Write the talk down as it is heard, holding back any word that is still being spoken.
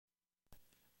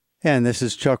And this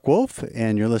is Chuck Wolf,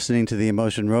 and you're listening to the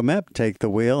Emotion Roadmap. Take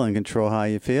the wheel and control how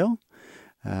you feel.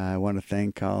 I want to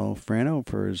thank Kyle Frano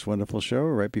for his wonderful show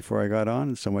right before I got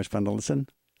on. It's so much fun to listen.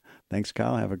 Thanks,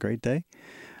 Kyle. Have a great day.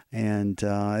 And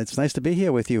it's nice to be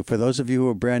here with you. For those of you who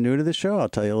are brand new to the show, I'll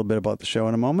tell you a little bit about the show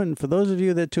in a moment. And for those of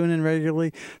you that tune in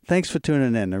regularly, thanks for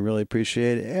tuning in. I really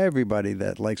appreciate everybody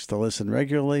that likes to listen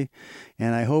regularly.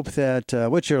 And I hope that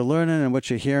what you're learning and what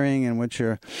you're hearing and what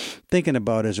you're thinking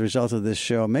about as a result of this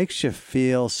show makes you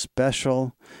feel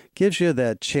special, gives you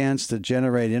that chance to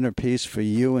generate inner peace for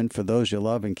you and for those you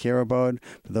love and care about,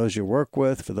 for those you work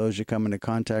with, for those you come into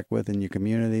contact with in your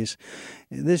communities.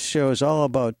 This show is all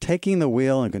about taking the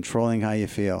wheel and controlling how you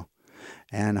feel.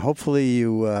 And hopefully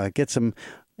you get some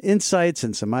insights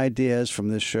and some ideas from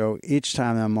this show each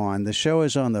time I'm on. The show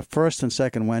is on the first and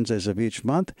second Wednesdays of each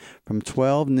month from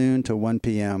 12 noon to 1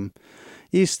 p.m.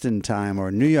 Eastern Time, or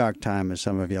New York time, as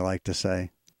some of you like to say.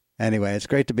 Anyway, it's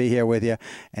great to be here with you.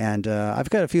 And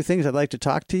I've got a few things I'd like to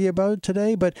talk to you about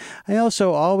today, but I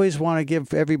also always want to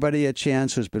give everybody a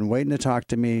chance who's been waiting to talk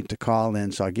to me to call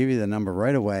in. So I'll give you the number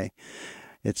right away.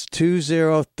 It's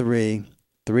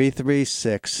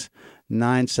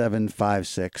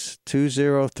 203-336-9756.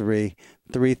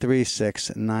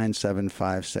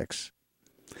 203-336-9756.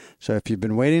 So if you've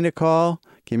been waiting to call,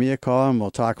 give me a call and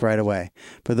we'll talk right away.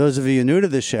 For those of you new to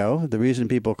the show, the reason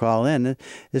people call in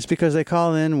is because they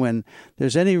call in when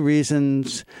there's any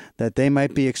reasons that they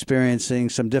might be experiencing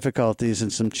some difficulties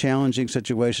and some challenging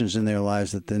situations in their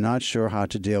lives that they're not sure how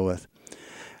to deal with.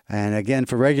 And again,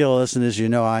 for regular listeners, you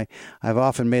know I've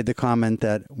often made the comment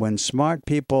that when smart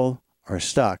people are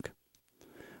stuck,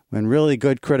 when really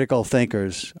good critical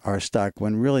thinkers are stuck,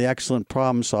 when really excellent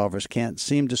problem solvers can't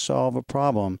seem to solve a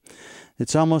problem,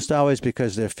 it's almost always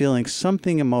because they're feeling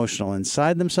something emotional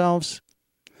inside themselves,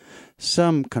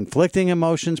 some conflicting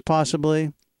emotions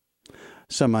possibly,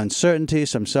 some uncertainty,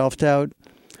 some self-doubt,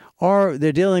 or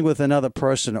they're dealing with another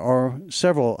person or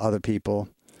several other people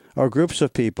or groups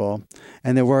of people,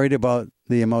 and they're worried about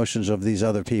the emotions of these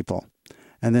other people,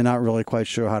 and they're not really quite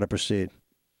sure how to proceed.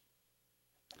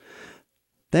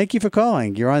 Thank you for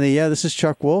calling. You're on the air. This is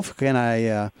Chuck Wolf. Can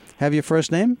I have your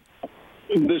first name?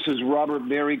 This is Robert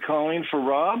Berry calling for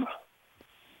Rob.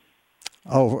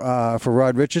 Oh, for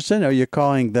Rod Richardson? Or you're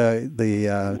calling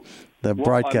the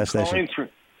broadcast I'm station? calling for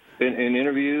an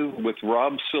interview with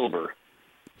Rob Silver.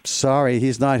 Sorry,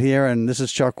 he's not here, and this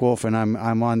is Chuck Wolf, and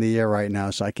I'm on the air right now,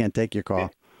 so I can't take your call.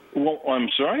 Well, I'm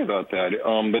sorry about that,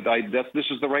 but this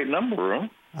is the right number,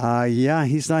 huh? Yeah,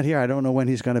 he's not here. I don't know when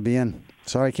he's going to be in.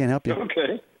 Sorry, I can't help you.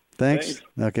 Okay. Thanks.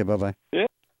 Okay, bye-bye. Yeah.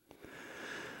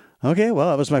 Okay,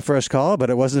 well, that was my first call, but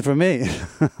it wasn't for me.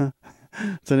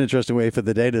 It's an interesting way for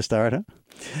the day to start, huh?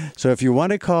 So if you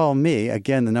want to call me,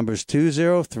 again, the number is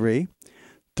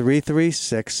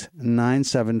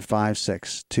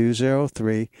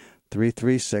 203-336-9756.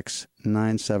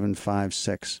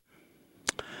 203-336-9756.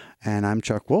 And I'm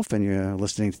Chuck Wolf, and you're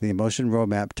listening to the Emotion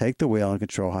Roadmap, Take the Wheel and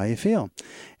Control How You Feel.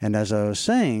 And as I was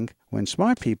saying, when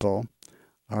smart people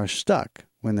are stuck,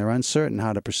 when they're uncertain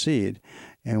how to proceed,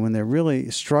 and when they're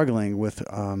really struggling with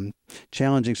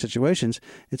challenging situations,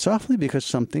 it's often because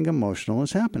something emotional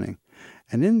is happening.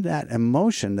 And in that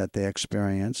emotion that they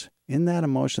experience, they're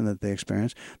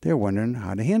wondering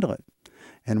how to handle it.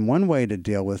 And one way to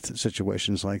deal with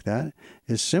situations like that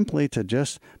is simply to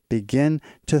just begin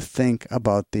to think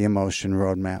about the emotion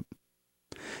roadmap.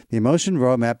 The emotion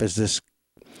roadmap is this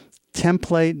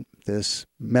template, this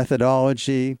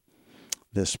methodology,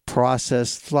 this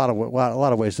process, a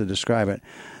lot of ways to describe it,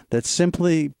 that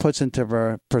simply puts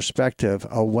into perspective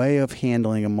a way of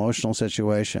handling emotional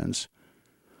situations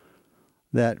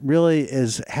that really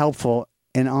is helpful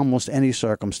in almost any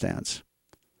circumstance.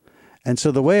 And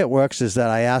so the way it works is that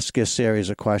I ask you a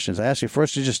series of questions. I ask you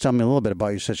first to just tell me a little bit about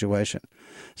your situation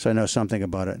so I know something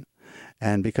about it.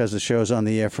 And because the show's on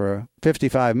the air for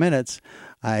 55 minutes,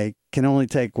 I can only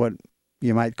take what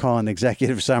you might call an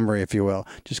executive summary, if you will,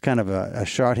 just kind of a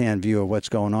shorthand view of what's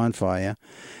going on for you.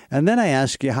 And then I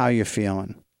ask you how you're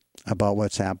feeling about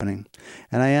what's happening.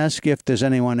 And I ask you if there's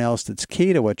anyone else that's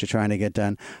key to what you're trying to get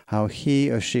done, how he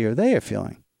or she or they are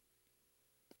feeling.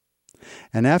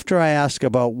 And after I ask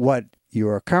about what you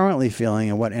are currently feeling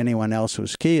and what anyone else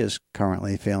who's key is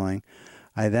currently feeling,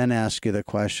 I then ask you the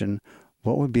question,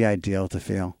 what would be ideal to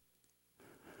feel?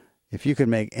 If you could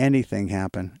make anything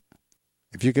happen,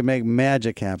 if you could make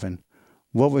magic happen,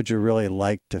 what would you really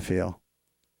like to feel?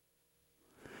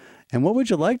 And what would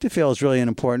you like to feel is really an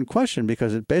important question,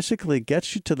 because it basically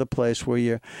gets you to the place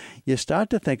where you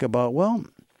start to think about, well,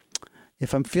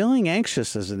 if I'm feeling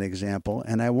anxious, as an example,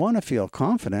 and I want to feel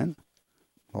confident,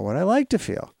 what would I like to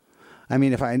feel? I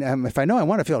mean, if I know I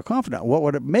want to feel confident, what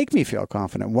would it make me feel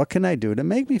confident? What can I do to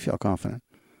make me feel confident?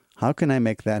 How can I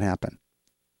make that happen?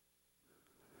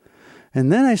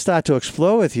 And then I start to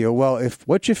explore with you, well, if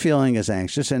what you're feeling is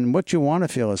anxious and what you want to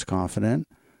feel is confident,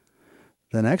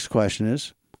 the next question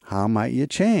is, how might you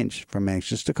change from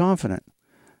anxious to confident?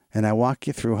 And I walk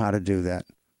you through how to do that.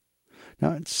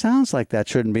 Now, it sounds like that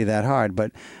shouldn't be that hard,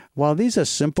 but while these are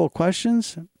simple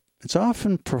questions, it's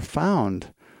often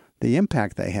profound, the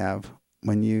impact they have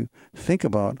when you think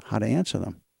about how to answer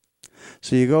them.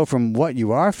 So you go from what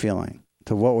you are feeling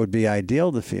to what would be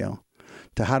ideal to feel,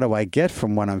 to how do I get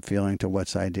from what I'm feeling to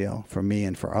what's ideal for me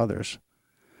and for others.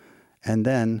 And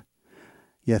then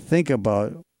you think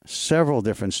about several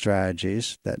different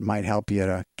strategies that might help you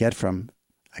to get from,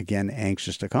 again,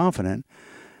 anxious to confident.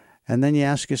 And then you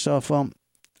ask yourself, well,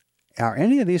 are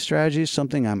any of these strategies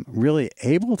something I'm really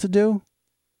able to do?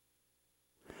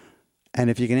 And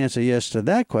if you can answer yes to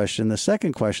that question, the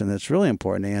second question that's really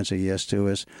important to answer yes to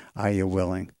is, are you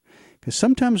willing? Because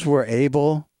sometimes we're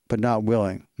able, but not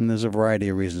willing. And there's a variety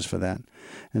of reasons for that.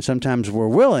 And sometimes we're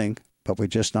willing, but we're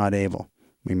just not able.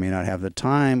 We may not have the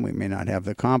time. We may not have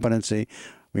the competency.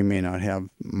 We may not have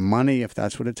money, if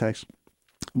that's what it takes.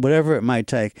 Whatever it might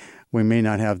take, we may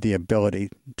not have the ability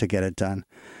to get it done.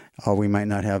 Or we might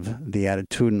not have the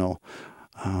attitudinal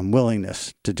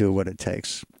willingness to do what it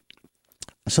takes.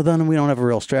 So then we don't have a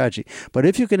real strategy. But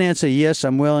if you can answer, yes,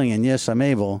 I'm willing, and yes, I'm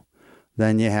able,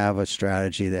 then you have a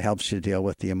strategy that helps you deal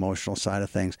with the emotional side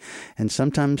of things. And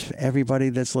sometimes for everybody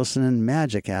that's listening,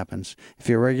 magic happens. If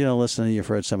you're a regular listener, you've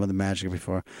heard some of the magic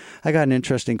before. I got an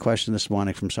interesting question this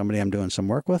morning from somebody I'm doing some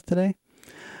work with today.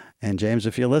 And James,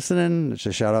 if you're listening, it's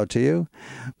a shout out to you.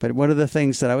 But one of the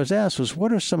things that I was asked was,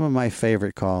 what are some of my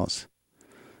favorite calls?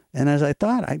 And as I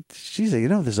thought, geez,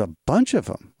 there's a bunch of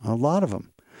them, a lot of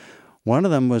them. One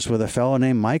of them was with a fellow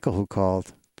named Michael who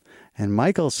called. And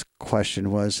Michael's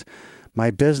question was, my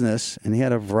business, and he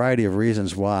had a variety of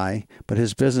reasons why, but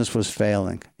his business was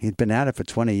failing. He'd been at it for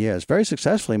 20 years, very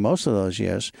successfully most of those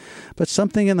years, but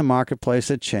something in the marketplace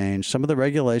had changed. Some of the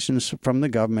regulations from the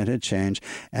government had changed,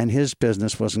 and his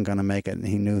business wasn't going to make it, and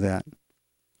he knew that.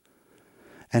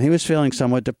 And he was feeling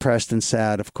somewhat depressed and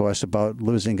sad, of course, about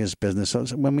losing his business. So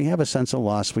when we have a sense of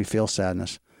loss, we feel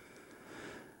sadness.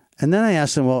 And then I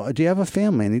asked him, well, do you have a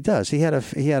family? And he does. He had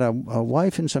a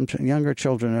wife and some younger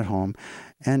children at home.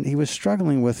 And he was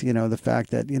struggling with, the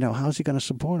fact that, how's he going to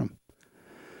support them?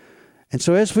 And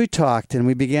so as we talked and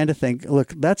we began to think,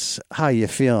 look, that's how you're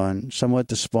feeling, somewhat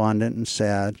despondent and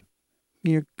sad.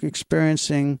 You're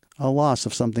experiencing a loss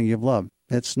of something you've loved.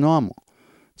 It's normal.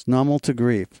 It's normal to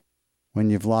grieve when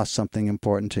you've lost something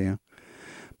important to you.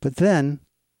 But then,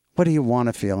 what do you want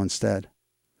to feel instead?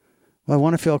 Well, I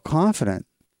want to feel confident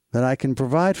that I can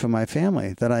provide for my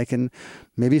family, that I can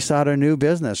maybe start a new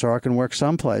business, or I can work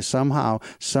someplace, somehow,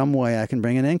 some way I can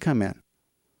bring an income in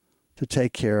to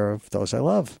take care of those I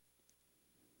love.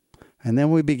 And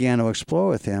then we began to explore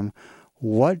with him,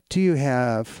 what do you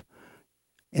have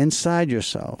inside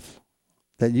yourself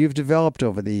that you've developed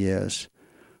over the years,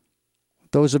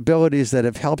 those abilities that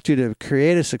have helped you to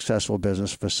create a successful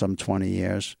business for some 20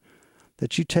 years,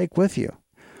 that you take with you.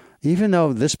 Even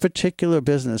though this particular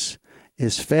business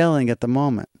is failing at the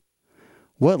moment,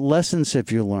 what lessons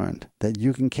have you learned that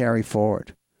you can carry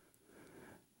forward?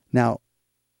 Now,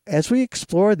 as we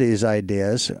explored these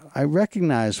ideas, I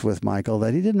recognized with Michael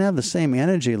that he didn't have the same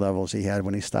energy levels he had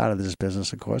when he started this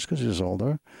business, of course, because he was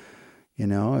older.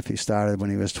 If he started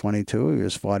when he was 22, he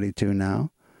was 42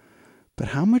 now. But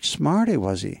how much smarter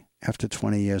was he after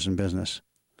 20 years in business?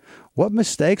 What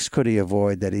mistakes could he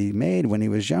avoid that he made when he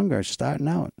was younger, starting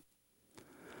out?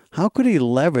 How could he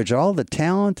leverage all the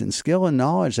talent and skill and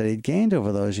knowledge that he'd gained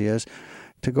over those years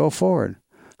to go forward?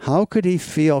 How could he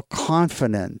feel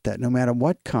confident that no matter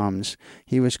what comes,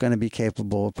 he was going to be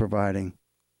capable of providing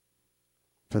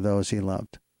for those he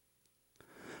loved?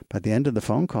 By the end of the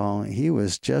phone call, he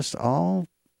was just all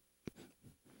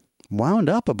wound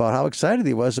up about how excited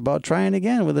he was about trying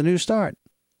again with a new start.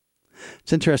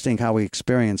 It's interesting how we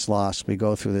experience loss. We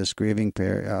go through this grieving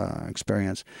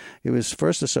experience. It was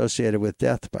first associated with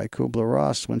death by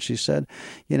Kubler-Ross when she said,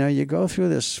 you go through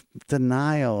this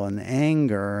denial and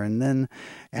anger, and then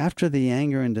after the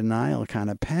anger and denial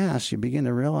kind of pass, you begin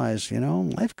to realize,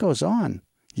 life goes on.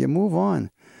 You move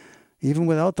on. Even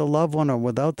without the loved one or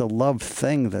without the loved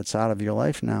thing that's out of your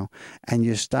life now. And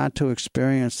you start to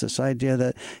experience this idea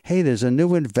that, hey, there's a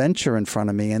new adventure in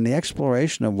front of me, and the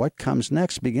exploration of what comes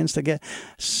next begins to get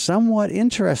somewhat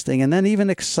interesting and then even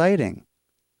exciting.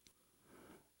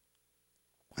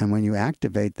 And when you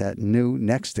activate that new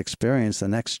next experience, the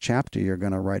next chapter you're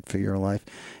going to write for your life,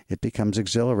 it becomes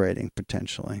exhilarating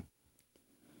potentially.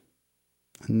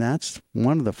 And that's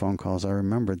one of the phone calls I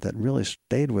remembered that really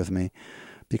stayed with me,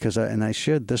 because I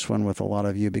shared this one with a lot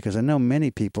of you, because I know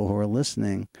many people who are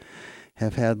listening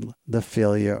have had the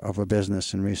failure of a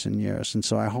business in recent years. And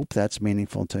so I hope that's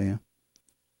meaningful to you.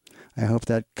 I hope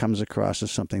that comes across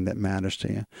as something that matters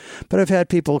to you. But I've had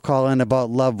people call in about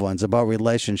loved ones, about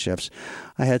relationships.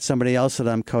 I had somebody else that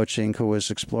I'm coaching who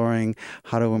was exploring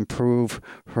how to improve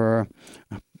her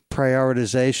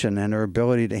prioritization and her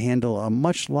ability to handle a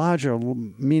much larger,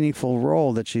 meaningful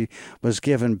role that she was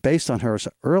given based on her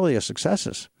earlier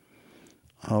successes.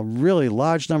 A really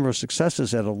large number of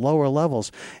successes at lower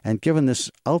levels, and given this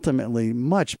ultimately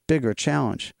much bigger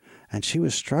challenge. And she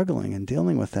was struggling and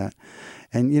dealing with that.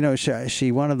 And, she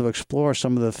wanted to explore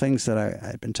some of the things that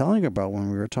I'd been telling her about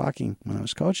when we were talking, when I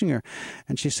was coaching her.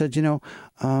 And she said,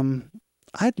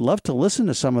 I'd love to listen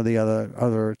to some of the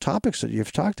other topics that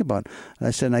you've talked about. And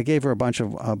I said, and I gave her a bunch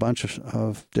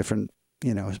of different,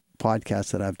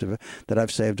 podcasts that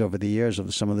I've saved over the years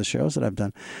of some of the shows that I've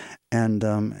done. And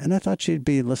I thought she'd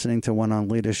be listening to one on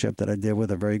leadership that I did with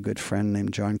a very good friend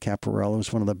named John Caparello,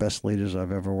 who's one of the best leaders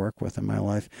I've ever worked with in my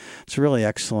life. It's really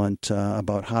excellent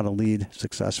about how to lead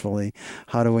successfully,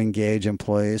 how to engage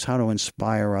employees, how to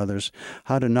inspire others,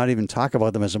 how to not even talk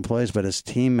about them as employees, but as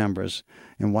team members,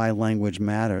 and why language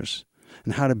matters,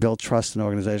 and how to build trust in an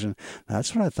organization.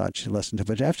 That's what I thought she'd listen to.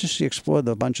 But after she explored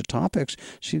a bunch of topics,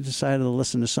 she decided to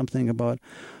listen to something about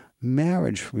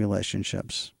marriage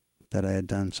relationships that I had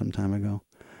done some time ago.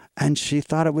 And she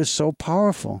thought it was so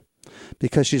powerful,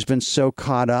 because she's been so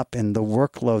caught up in the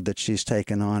workload that she's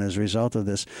taken on as a result of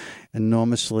this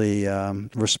enormously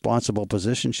responsible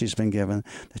position she's been given,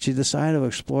 that she decided to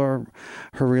explore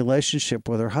her relationship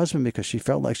with her husband, because she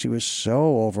felt like she was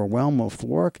so overwhelmed with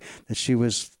work that she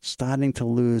was starting to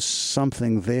lose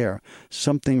something there,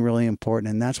 something really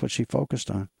important, and that's what she focused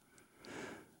on.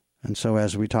 And so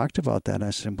as we talked about that,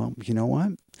 I said, well, you know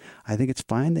what? I think it's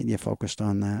fine that you focused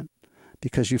on that,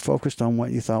 because you focused on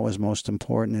what you thought was most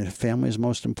important. And if family is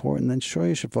most important, then sure,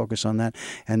 you should focus on that.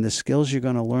 And the skills you're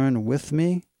going to learn with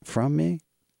me, from me,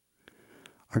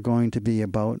 are going to be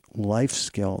about life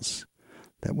skills.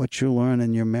 That what you learn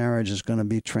in your marriage is going to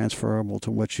be transferable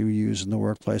to what you use in the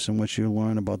workplace, and what you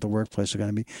learn about the workplace are going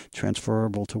to be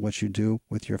transferable to what you do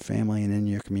with your family and in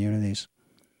your communities.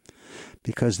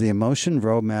 Because the emotion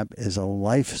roadmap is a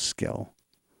life skill.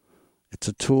 It's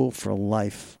a tool for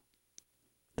life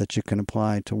that you can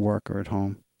apply to work or at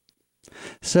home.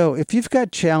 So if you've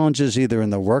got challenges either in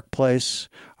the workplace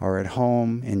or at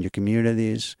home, in your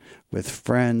communities, with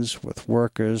friends, with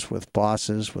workers, with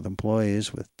bosses, with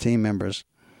employees, with team members,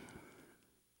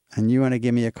 and you want to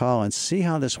give me a call and see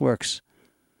how this works.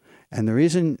 And the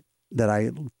reason that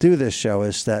I do this show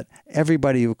is that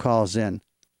everybody who calls in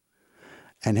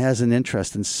and has an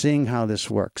interest in seeing how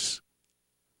this works,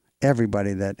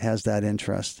 everybody that has that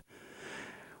interest,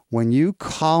 when you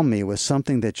call me with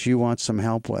something that you want some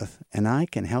help with, and I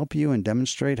can help you and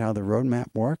demonstrate how the roadmap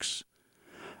works,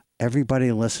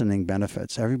 everybody listening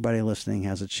benefits. Everybody listening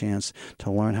has a chance to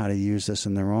learn how to use this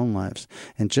in their own lives.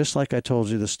 And just like I told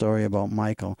you the story about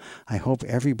Michael, I hope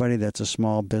everybody that's a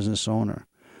small business owner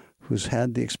who's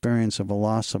had the experience of a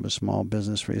loss of a small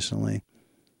business recently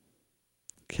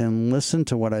can listen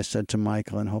to what I said to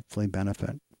Michael and hopefully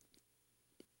benefit.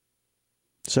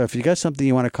 So if you got something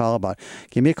you want to call about,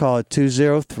 give me a call at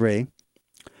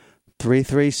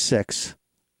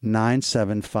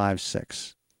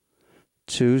 203-336-9756.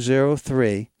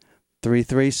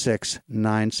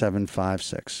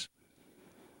 203-336-9756.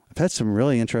 I've had some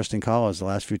really interesting callers the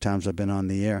last few times I've been on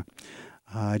the air.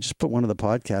 I just put one of the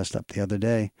podcasts up the other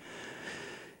day.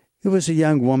 It was a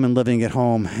young woman living at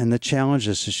home and the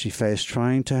challenges that she faced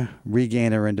trying to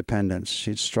regain her independence.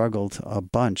 She'd struggled a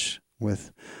bunch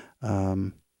with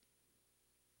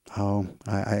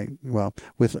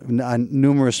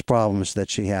numerous problems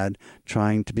that she had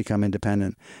trying to become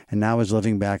independent, and now was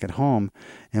living back at home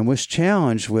and was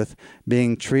challenged with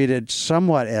being treated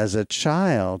somewhat as a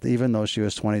child, even though she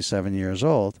was 27 years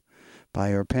old, by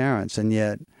her parents. And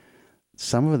yet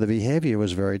some of the behavior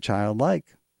was very childlike.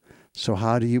 So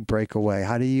how do you break away?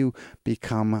 How do you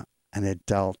become an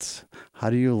adult?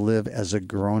 How do you live as a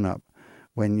grown-up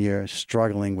when you're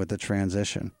struggling with the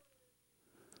transition?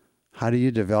 How do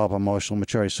you develop emotional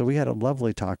maturity? So we had a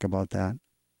lovely talk about that.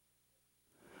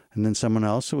 And then someone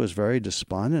else who was very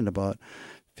despondent about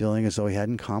feeling as though he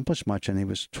hadn't accomplished much, and he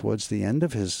was towards the end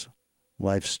of his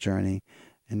life's journey,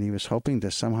 and he was hoping to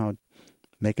somehow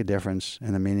make a difference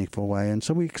in a meaningful way. And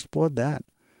so we explored that.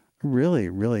 A really,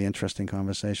 really interesting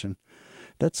conversation.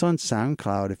 That's on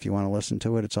SoundCloud if you want to listen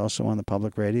to it. It's also on the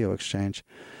Public Radio Exchange.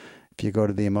 If you go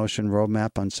to the Emotion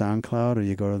Roadmap on SoundCloud, or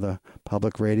you go to the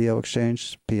Public Radio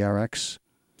Exchange, prx.org,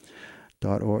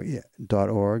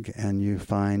 and you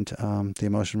find the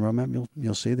Emotion Roadmap,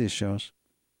 you'll see these shows,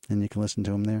 and you can listen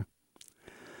to them there.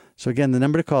 So again, the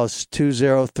number to call is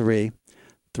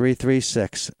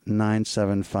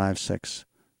 203-336-9756.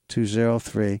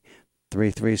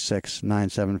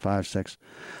 203-336-9756.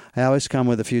 I always come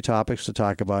with a few topics to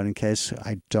talk about in case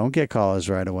I don't get callers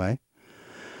right away.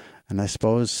 And I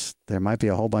suppose there might be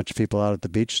a whole bunch of people out at the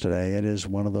beach today. It is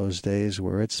one of those days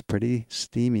where it's pretty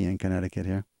steamy in Connecticut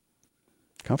here.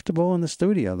 Comfortable in the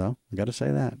studio, though. I've got to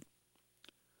say that.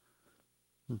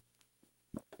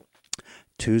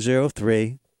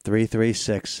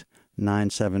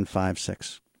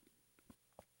 203-336-9756.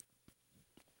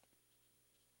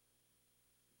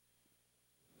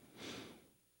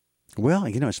 Well,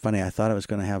 it's funny. I thought I was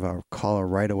going to have a caller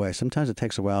right away. Sometimes it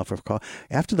takes a while for a call.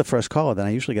 After the first call, then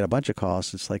I usually get a bunch of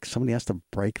calls. It's like somebody has to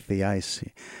break the ice.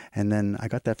 And then I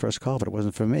got that first call, but it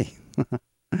wasn't for me.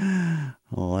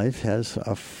 Life has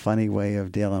a funny way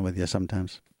of dealing with you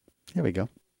sometimes. Here we go.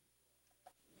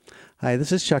 Hi,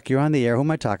 this is Chuck. You're on the air. Who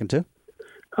am I talking to?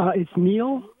 It's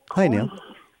Neil. Hi, Neil.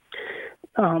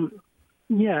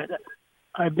 Yeah,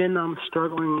 I've been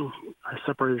struggling. I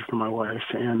separated from my wife,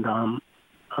 and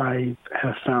I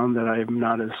have found that I'm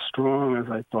not as strong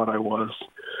as I thought I was.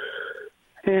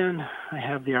 And I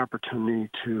have the opportunity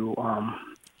to,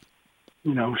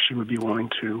 she would be willing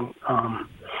to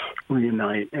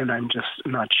reunite, and I'm just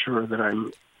not sure that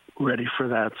I'm ready for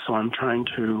that. So I'm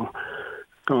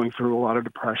going through a lot of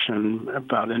depression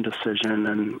about indecision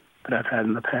and that I've had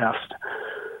in the past.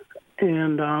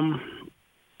 And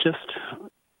just,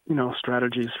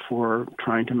 strategies for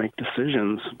trying to make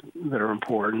decisions that are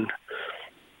important.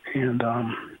 And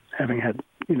having had,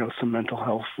 some mental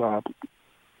health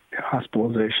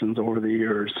hospitalizations over the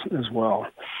years as well.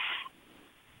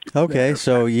 Okay,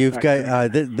 so you've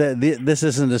got this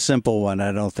isn't a simple one,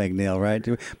 I don't think, Neil, right?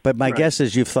 But my guess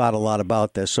is you've thought a lot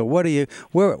about this. So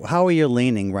how are you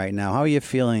leaning right now? How are you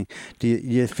feeling?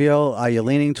 Are you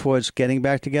leaning towards getting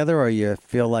back together, or you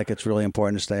feel like it's really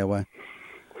important to stay away?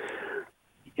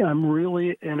 Yeah, I'm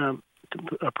really in a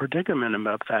predicament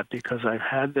about that because I've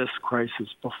had this crisis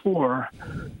before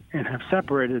and have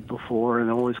separated before and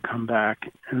always come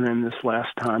back. And then this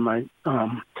last time I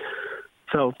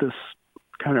felt this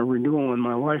kind of renewal in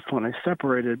my life when I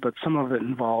separated, but some of it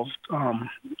involved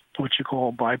what you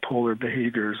call bipolar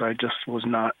behaviors. I just was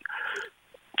not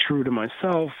true to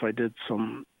myself. I did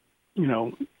some,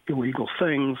 illegal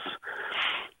things.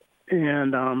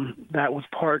 And that was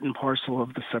part and parcel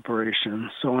of the separation.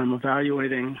 So I'm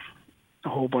evaluating a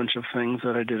whole bunch of things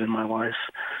that I did in my life.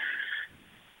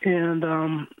 And,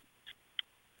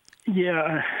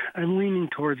 I'm leaning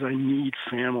towards I need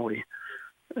family.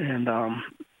 And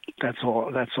that's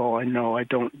all I know. I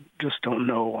don't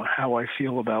know how I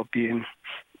feel about being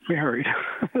married.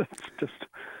 It's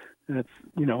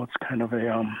kind of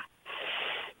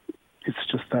it's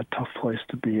just that tough place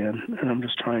to be in. And I'm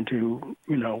just trying to,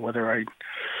 whether I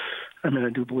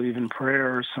do believe in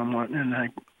prayer somewhat, and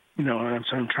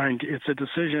so I'm trying to, it's a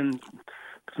decision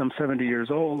because I'm 70 years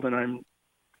old and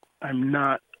I'm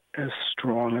not as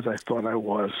strong as I thought I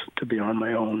was to be on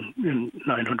my own in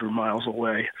 900 miles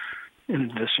away, in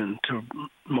addition to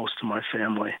most of my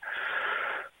family.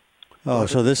 Oh,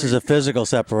 so this is a physical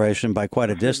separation by quite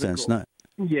a distance, not?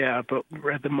 Yeah, but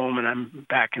at the moment I'm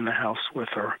back in the house with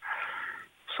her.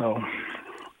 So,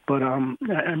 but I'm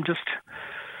just,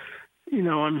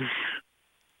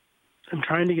 I'm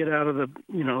trying to get out of the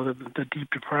deep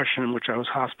depression which I was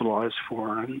hospitalized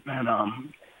for, and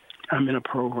I'm in a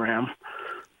program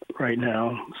right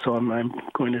now, so I'm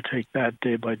going to take that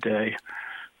day by day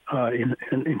in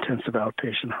an intensive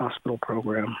outpatient hospital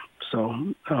program.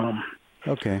 So,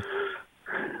 okay.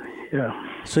 Yeah.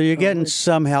 So you're getting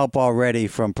some help already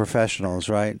from professionals,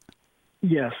 right?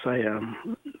 Yes, I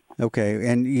am. Okay,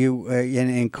 and you,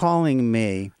 in calling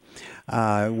me,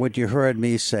 what you heard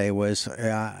me say was,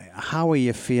 how are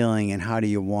you feeling and how do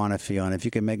you want to feel? And if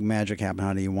you can make magic happen,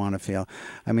 how do you want to feel?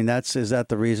 I mean, is that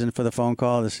the reason for the phone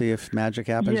call, to see if magic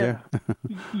happens here?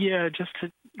 Yeah,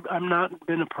 I'm not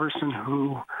been a person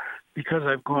who, because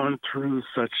I've gone through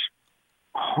such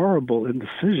horrible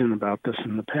indecision about this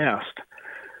in the past,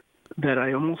 that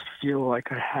I almost feel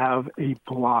like I have a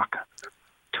block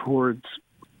towards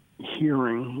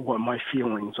hearing what my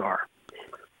feelings are.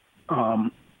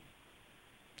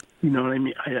 You know what I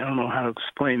mean? I don't know how to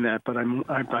explain that, but I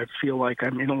feel like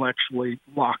I'm intellectually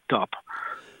locked up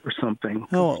or something.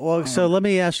 Oh, well, so let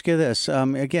me ask you this.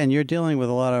 Again, you're dealing with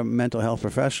a lot of mental health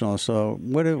professionals. So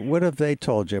what have they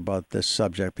told you about this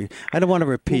subject? I don't want to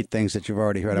repeat things that you've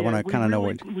already heard. I want to kind of know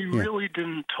what... We really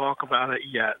didn't talk about it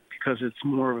yet because it's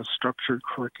more of a structured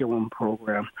curriculum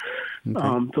program.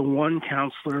 Okay. The one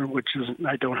counselor, which is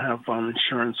I don't have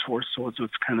insurance for, so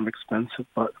it's kind of expensive,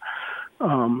 but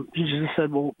he just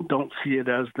said, well, don't see it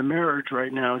as the marriage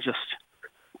right now. Just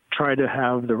try to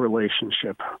have the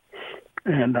relationship.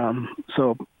 And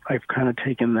so I've kind of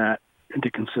taken that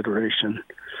into consideration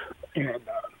and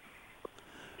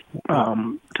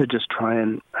to just try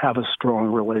and have a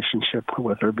strong relationship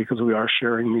with her because we are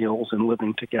sharing meals and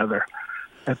living together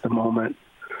at the moment.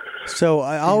 So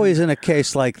always in a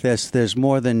case like this, there's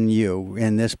more than you.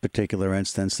 In this particular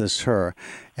instance, there's her.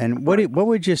 And what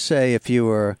would you say if you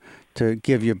were to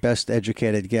give your best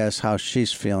educated guess how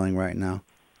she's feeling right now?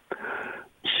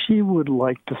 She would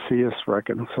like to see us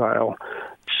reconcile.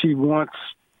 She wants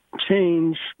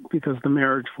change because the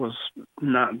marriage was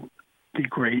not the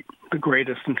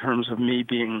greatest in terms of me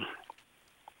being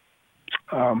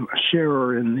a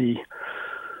sharer in the,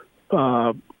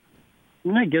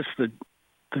 I guess the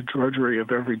drudgery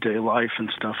of everyday life and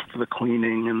stuff, the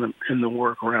cleaning and the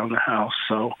work around the house.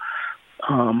 So,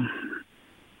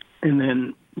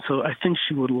 so I think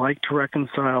she would like to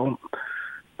reconcile.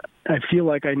 I feel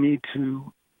like I need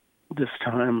to this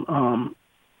time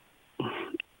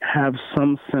have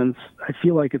some sense. I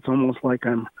feel like it's almost like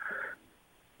I'm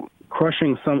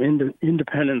crushing some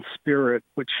independent spirit,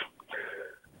 which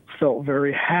felt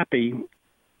very happy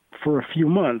for a few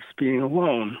months being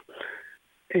alone.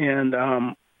 And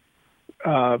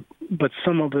but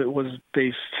some of it was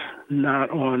based not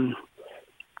on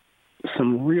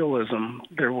some realism.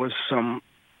 There was some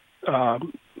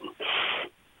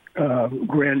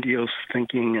grandiose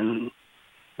thinking and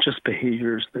just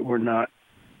behaviors that were not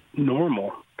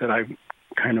normal that I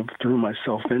kind of threw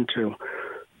myself into.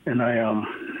 And I,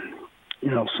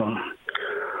 some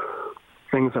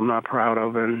things I'm not proud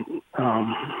of and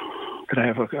that I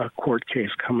have a court case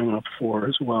coming up for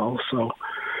as well. So,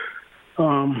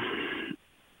 I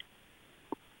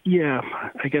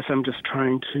guess I'm just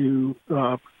trying to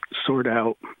sort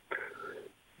out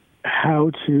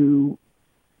how to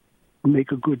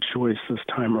make a good choice this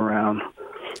time around.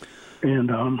 And,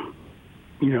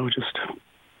 just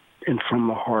and from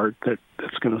the heart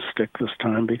that's going to stick this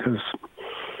time because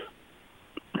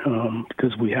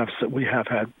we have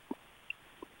had,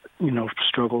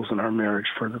 struggles in our marriage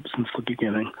since the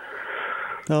beginning.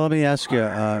 Now, let me ask you,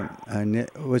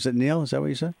 was it Neil? Is that what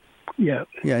you said? Yeah.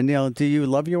 Yeah, Neil, do you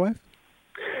love your wife?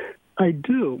 I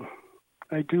do.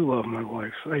 I do love my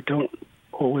wife. I don't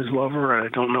always love her. I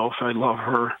don't know if I love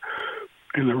her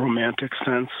in the romantic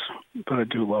sense, but I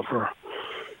do love her.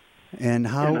 And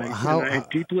I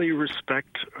deeply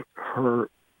respect her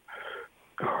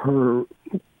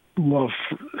love,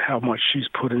 how much she's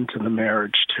put into the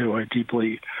marriage too. I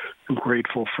deeply am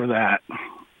grateful for that.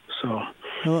 So,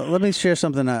 well, let me share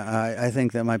something I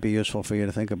think that might be useful for you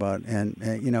to think about, and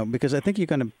because I think you're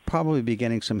going to probably be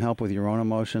getting some help with your own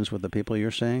emotions with the people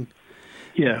you're seeing.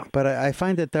 Yeah. But I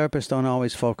find that therapists don't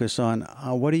always focus on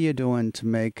what are you doing to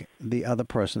make the other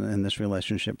person in this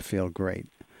relationship feel great.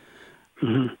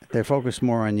 Mm-hmm. They focus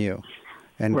more on you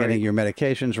and right. Getting your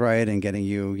medications right and getting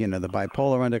you, the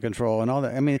bipolar under control and all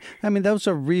that. I mean, those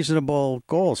are reasonable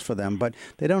goals for them, but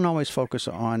they don't always focus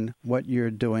on what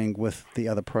you're doing with the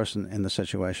other person in the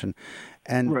situation.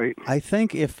 And right. I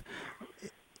think if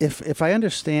I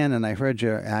understand and I heard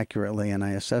you accurately and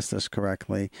I assessed this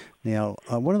correctly, Neil,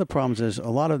 one of the problems is a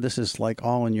lot of this is like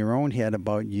all in your own head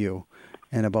about you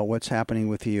and about what's happening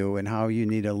with you and how you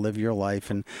need to live your life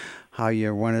and how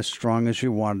you weren't as strong as you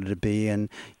wanted to be. And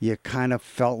you kind of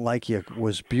felt like it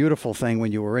was a beautiful thing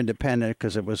when you were independent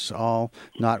because it was all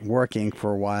not working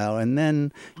for a while. And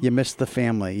then you missed the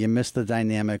family. You missed the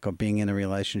dynamic of being in a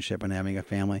relationship and having a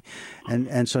family.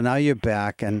 And so now you're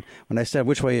back. And when I said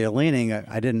which way you're leaning,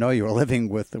 I didn't know you were living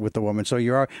with the woman. So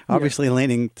you're obviously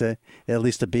leaning to at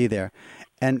least to be there.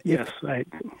 And yes, I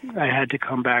had to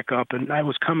come back up, and I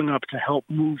was coming up to help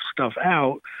move stuff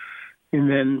out,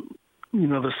 and then,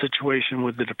 the situation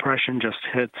with the depression just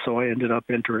hit, so I ended up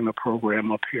entering a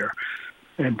program up here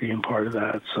and being part of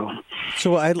that.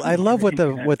 So I love what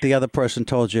the other person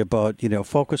told you about,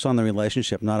 focus on the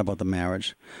relationship, not about the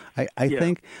marriage. I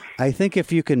think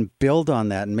if you can build on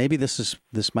that, and maybe this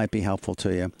might be helpful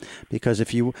to you, because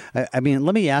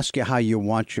let me ask you how you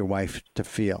want your wife to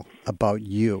feel about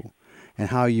you. And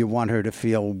how you want her to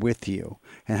feel with you,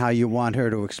 and how you want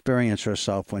her to experience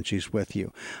herself when she's with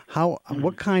you.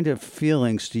 What kind of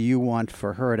feelings do you want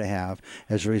for her to have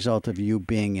as a result of you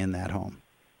being in that home?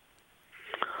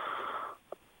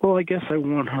 Well, I guess I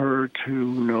want her to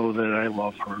know that I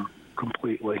love her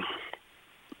completely.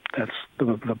 That's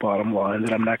the bottom line,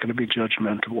 that I'm not going to be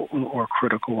judgmental or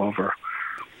critical of her.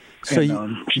 So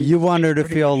you want her to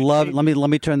feel loved. Let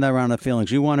me turn that around to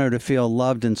feelings. You want her to feel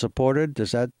loved and supported.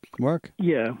 Does that work?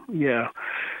 Yeah.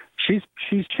 She's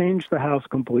changed the house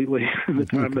completely in the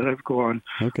time that I've gone.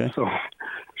 Okay. So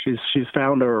she's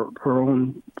found her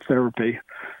own therapy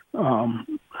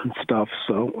and stuff.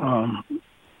 So,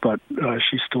 but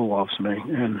she still loves me,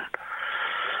 and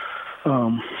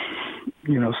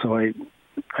so I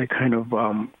kind of.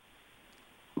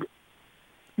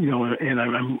 And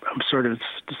I'm sort of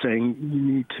saying you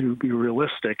need to be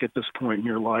realistic at this point in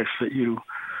your life, that you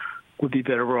would be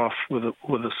better off with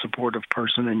a supportive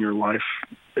person in your life,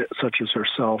 such as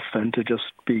herself, than to just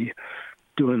be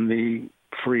doing the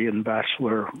free and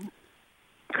bachelor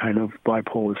kind of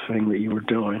bipolar thing that you were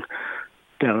doing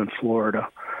down in Florida.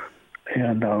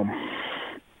 And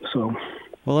so.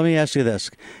 Well, let me ask you this: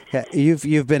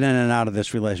 you've been in and out of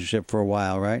this relationship for a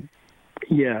while, right?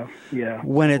 Yeah.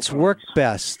 When it's worked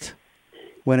best,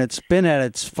 when it's been at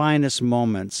its finest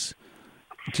moments,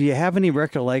 do you have any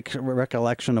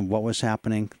recollection of what was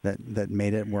happening that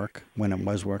made it work when it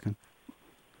was working?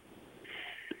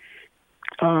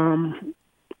 Yeah,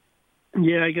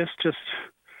 I guess just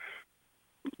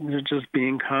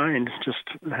being kind, just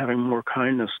having more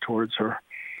kindness towards her.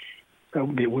 That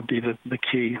would be the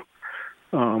key.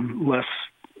 Less.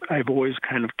 I've always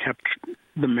kind of kept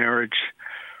the marriage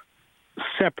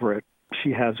separate.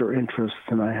 She has her interests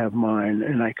and I have mine,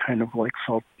 and I kind of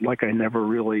felt like I never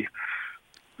really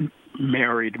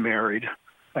married.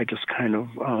 I just kind of,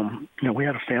 we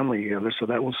had a family together, so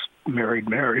that was married.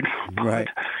 Right.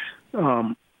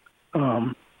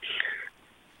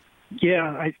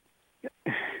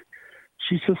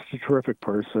 She's just a terrific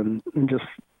person, and just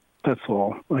that's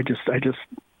all. I just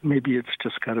maybe it's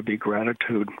just got to be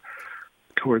gratitude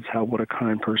towards what a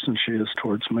kind person she is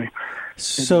towards me.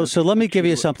 So let me give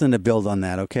you something to build on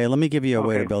that, okay? Let me give you a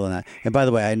way to build on that. And by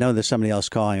the way, I know there's somebody else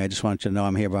calling. I just want you to know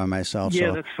I'm here by myself. Yeah,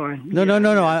 so. That's fine. No. I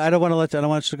don't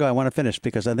want you to go. I want to finish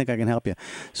because I think I can help you.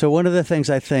 So one of the things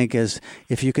I think is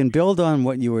if you can build on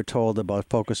what you were told about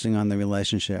focusing on the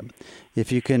relationship,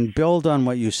 if you can build on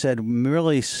what you said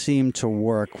really seemed to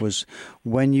work was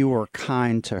when you were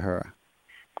kind to her.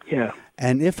 Yeah.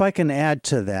 And if I can add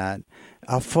to that,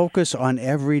 a focus on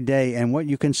every day and what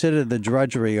you consider the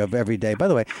drudgery of every day. By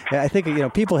the way, I think,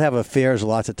 people have affairs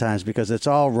lots of times because it's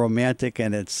all romantic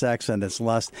and it's sex and it's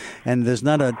lust. And there's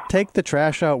not take the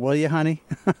trash out, will you, honey?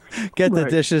 Get the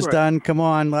dishes done. Come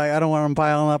on. I don't want them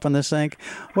piling up in the sink.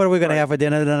 What are we going to have for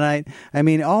dinner tonight? I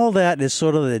mean, all that is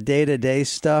sort of the day-to-day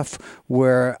stuff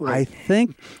where I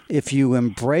think if you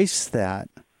embrace that,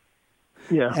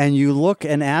 and you look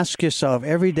and ask yourself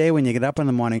every day when you get up in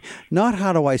the morning, not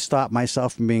how do I stop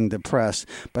myself from being depressed,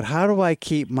 but how do I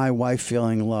keep my wife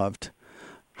feeling loved?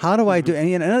 How do I do?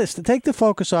 And take the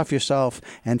focus off yourself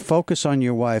and focus on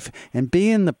your wife and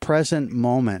be in the present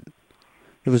moment.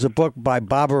 There was a book by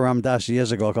Baba Ram Dass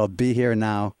years ago called Be Here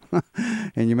Now.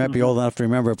 And you might be old enough to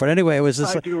remember it. But anyway, it was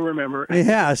this. I do remember.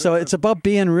 Yeah, so it's about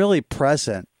being really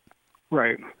present.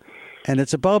 Right. And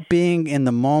it's about being in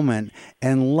the moment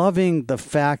and loving the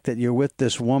fact that you're with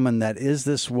this woman that is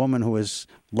this woman who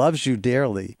loves you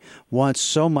dearly, wants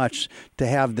so much to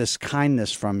have this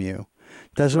kindness from you,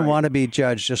 doesn't want to be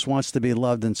judged, just wants to be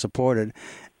loved and supported.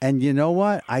 And you know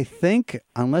what? I think,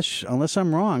 unless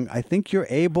I'm wrong, I think you're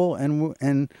able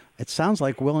and it sounds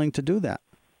like willing to do that.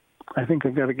 I think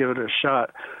I've got to give it a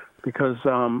shot because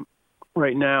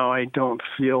right now I don't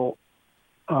feel...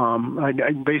 I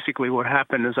basically what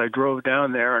happened is I drove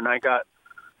down there and I got,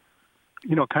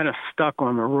 kind of stuck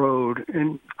on the road.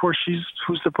 And of course,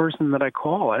 who's the person that I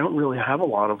call? I don't really have a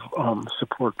lot of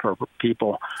support for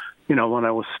people, when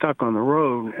I was stuck on the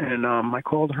road. And I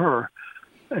called her,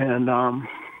 and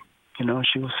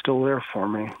she was still there for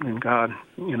me. And God,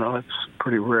 it's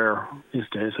pretty rare these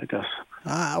days, I guess.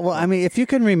 Well, I mean, if you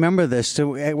can remember this,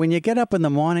 when you get up in the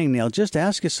morning, Neil, just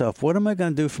ask yourself, what am I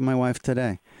going to do for my wife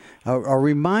today? Or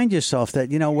remind yourself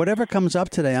that, whatever comes up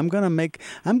today, I'm going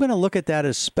to look at that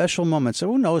as special moments.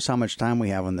 So who knows how much time we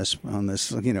have on this,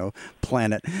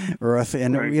 planet Earth,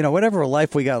 and, whatever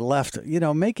life we got left,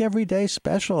 make every day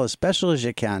special as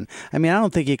you can. I mean, I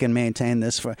don't think you can maintain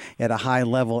this at a high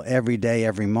level every day,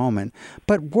 every moment,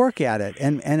 but work at it.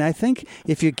 And I think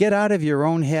if you get out of your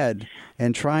own head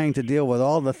and trying to deal with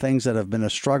all the things that have been a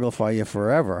struggle for you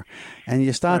forever, and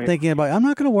you start thinking about, I'm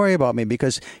not going to worry about me,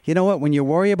 because you know what, when you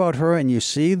worry about her and you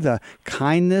see the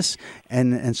kindness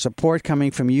and support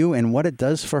coming from you and what it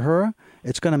does for her,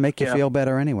 it's going to make you feel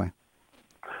better anyway.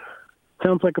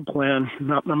 Sounds like a plan.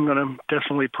 I'm going to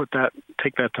definitely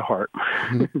take that to heart.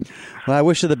 Well, I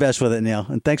wish you the best with it, Neil,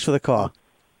 and thanks for the call.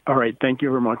 All right. Thank you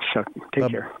very much, Chuck. Take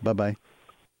care. Bye-bye.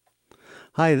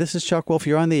 Hi, this is Chuck Wolf.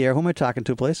 You're on the air. Who am I talking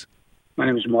to, please? My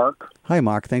name is Mark. Hi,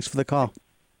 Mark. Thanks for the call.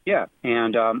 Yeah,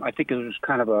 and I think it was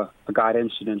kind of a God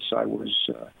incident. So I was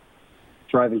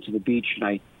driving to the beach, and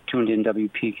I tuned in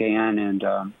WPKN, and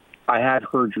I had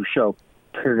heard your show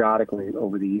periodically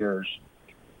over the years.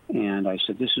 And I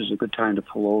said, this is a good time to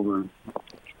pull over and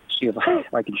see if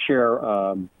I can share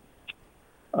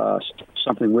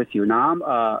something with you. Now, I'm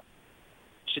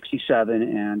 67,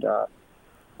 and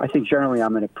I think generally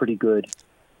I'm in a pretty good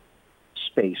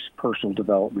space, personal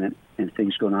development, and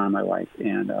things going on in my life.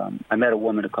 And I met a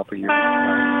woman a couple of years ago.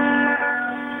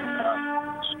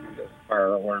 Fire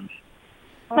alarm.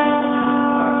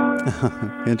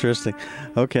 Interesting.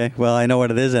 Okay. Well, I know what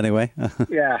it is anyway.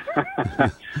 Yeah.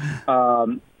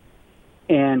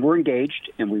 And we're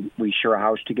engaged, and we share a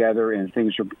house together, and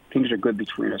things are good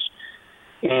between us.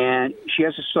 And she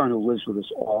has a son who lives with us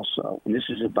also, and this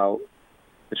is about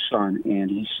the son. And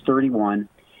he's 31.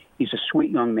 He's a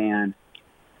sweet young man,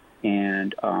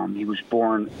 and he was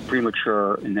born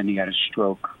premature, and then he had a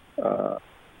stroke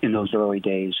in those early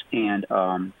days, and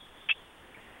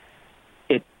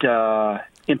it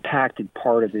impacted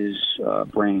part of his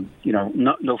brain. You know,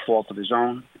 no fault of his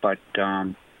own, but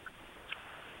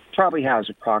probably has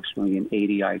approximately an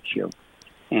 80 IQ.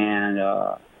 And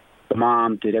the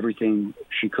mom did everything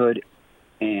she could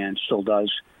and still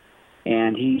does.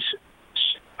 And he's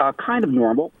kind of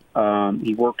normal.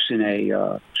 He works in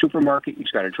a supermarket.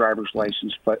 He's got a driver's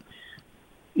license. But,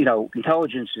 you know,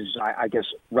 intelligence is, I guess,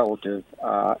 relative.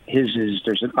 His is,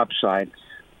 there's an upside.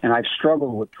 And I've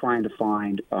struggled with trying to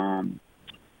find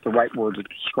the right word to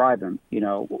describe him. You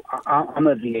know, I'm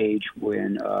of the age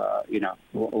when, you know,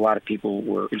 a lot of people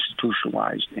were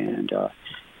institutionalized, and the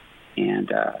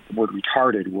word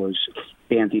retarded was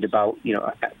bandied about, you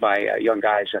know, by young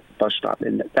guys at the bus stop.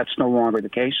 And that's no longer the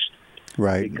case.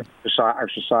 Right. Because our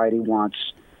society wants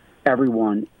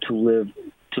everyone to live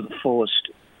to the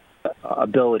fullest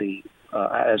ability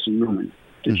as a human,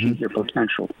 to achieve their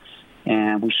potential.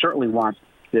 And we certainly want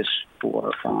this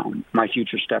for my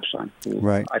future stepson, who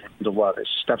right. I think to love his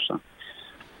stepson.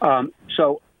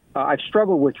 So I've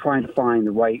struggled with trying to find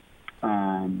the right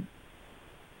how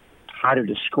to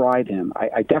describe him.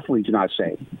 I definitely do not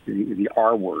say the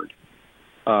R word.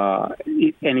 And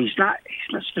he's not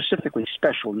specifically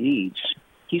special needs.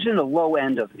 He's in the low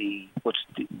end of I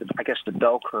guess the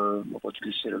bell curve of what's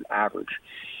considered average.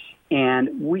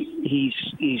 And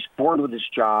he's born with his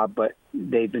job, but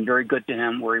they've been very good to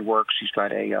him where he works. He's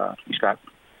got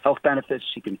health benefits.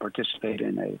 He can participate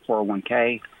in a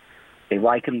 401k. They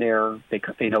like him there.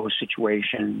 They know his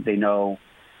situation. They know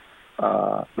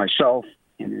myself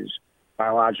and his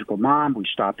biological mom. We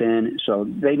stop in, so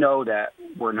they know that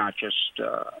we're not just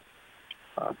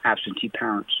absentee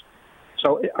parents.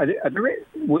 So,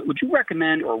 would you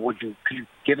recommend, or could you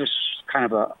give us kind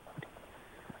of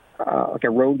like a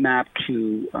roadmap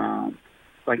to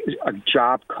like a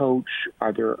job coach?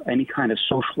 Are there any kind of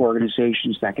social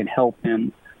organizations that can help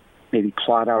him maybe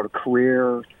plot out a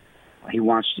career? He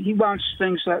wants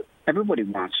things that everybody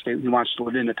wants. He wants to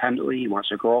live independently. He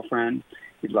wants a girlfriend.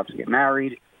 He'd love to get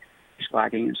married. He's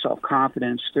lacking in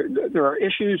self-confidence. There are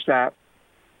issues that,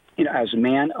 you know, as a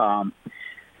man,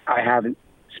 I haven't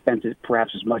spent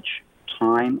perhaps as much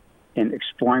time in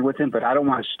exploring with him, but I don't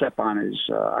want to step on his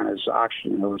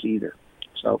oxygen nose either.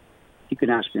 So you can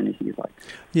ask me anything you'd like.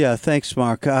 Yeah, thanks,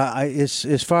 Mark.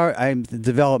 As far I'm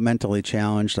developmentally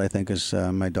challenged, I think, as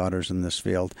my daughter's in this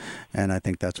field, and I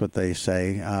think that's what they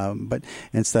say. But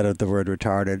instead of the word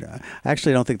retarded, I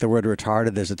actually don't think the word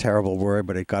retarded is a terrible word,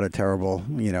 but it got a terrible,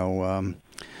 you know,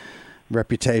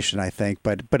 reputation, I think.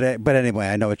 But anyway,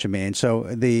 I know what you mean. So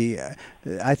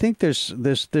I think there's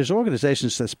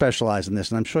organizations that specialize in this,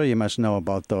 and I'm sure you must know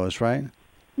about those, right?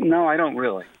 No, I don't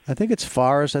really. I think it's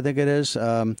FARS. I think it is,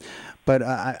 but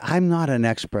I'm not an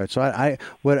expert. So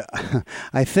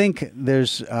I think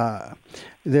there's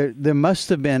there must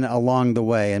have been along the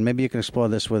way, and maybe you can explore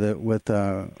this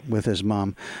with his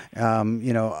mom.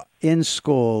 You know, in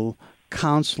school,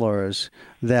 counselors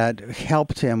that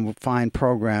helped him find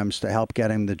programs to help get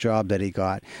him the job that he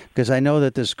got, because I know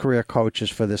that there's career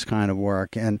coaches for this kind of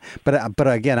work, but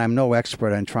again, I'm no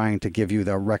expert in trying to give you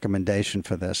the recommendation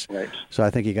for this. Right. So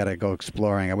I think you got to go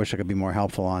exploring. I wish I could be more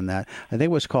helpful on that. I think it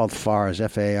was called FARS,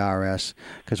 FARS,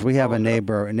 because we have a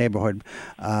neighborhood.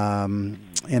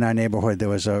 In our neighborhood, there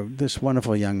was this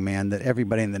wonderful young man that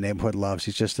everybody in the neighborhood loves.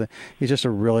 He's just a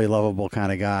really lovable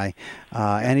kind of guy,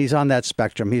 and he's on that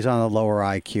spectrum. He's on the lower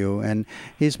IQ, and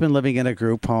he's been living in a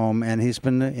group home, and he's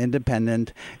been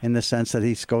independent in the sense that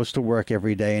he goes to work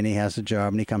every day, and he has a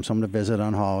job, and he comes home to visit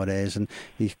on holidays, and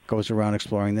he goes around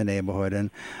exploring the neighborhood.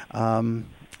 And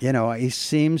he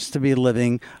seems to be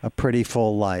living a pretty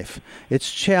full life.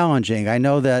 It's challenging. I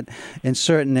know that in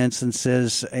certain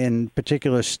instances, in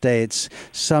particular states,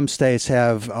 some states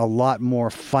have a lot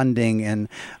more funding and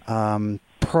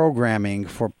programming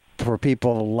for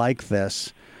people like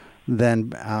this than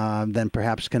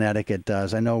perhaps Connecticut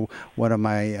does. I know one of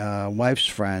my wife's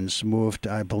friends moved,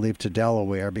 I believe, to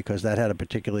Delaware because that had a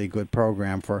particularly good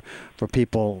program for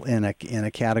people in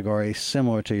a category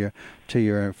similar to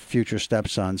your future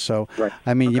stepson. So, right.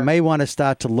 I mean, you may want to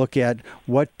start to look at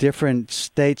what different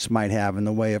states might have in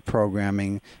the way of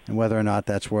programming and whether or not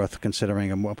that's worth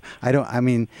considering. I don't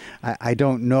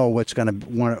know what's going to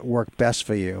work best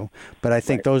for you, but I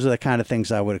think right. those are the kind of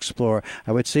things I would explore.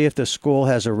 I would see if the school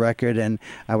has a record, and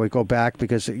I would go back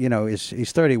because,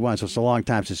 he's 31, so it's a long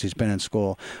time since he's been in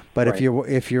school. But right.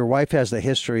 if your wife has the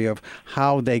history of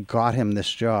how they got him this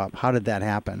job, how did that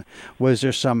happen? Was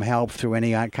there some help through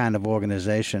any kind of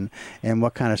organization, and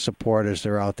what kind of support is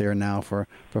there out there now for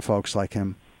folks like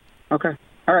him? Okay.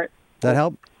 All right. That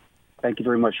help? Thank you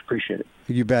very much. Appreciate it.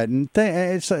 You bet. And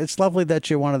it's lovely that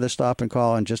you wanted to stop and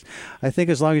call, and I think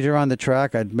as long as you're on the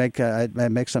track, I'd make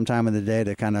some time in the day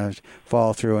to kind of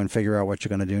follow through and figure out what you're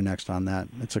going to do next on that.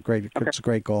 It's a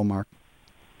great goal, Mark.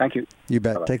 Thank you. You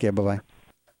bet. Bye-bye. Take care. Bye-bye.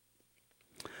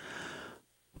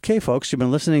 Okay, folks, you've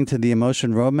been listening to the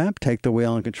Emotion Roadmap. Take the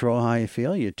wheel and control how you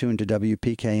feel. You're tuned to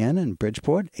WPKN in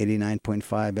Bridgeport,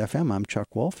 89.5 FM. I'm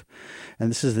Chuck Wolf,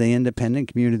 and this is the Independent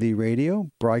Community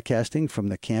Radio, broadcasting from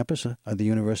the campus of the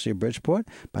University of Bridgeport.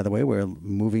 By the way, we're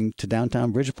moving to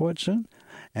downtown Bridgeport soon,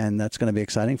 and that's going to be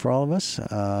exciting for all of us.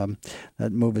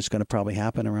 That move is going to probably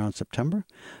happen around September.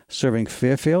 Serving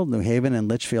Fairfield, New Haven, and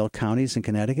Litchfield counties in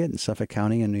Connecticut, and Suffolk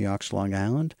County in New York's Long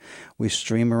Island. We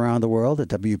stream around the world at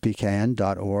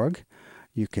WPKN.org.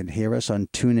 You can hear us on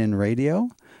TuneIn Radio,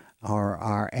 or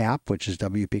our app, which is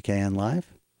WPKN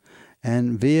Live.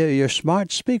 And via your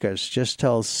smart speakers, just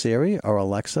tell Siri or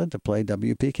Alexa to play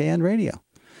WPKN Radio.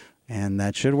 And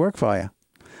that should work for you.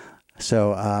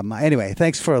 So anyway,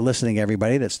 thanks for listening,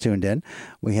 everybody that's tuned in.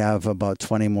 We have about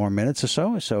 20 more minutes or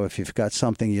so. So if you've got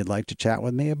something you'd like to chat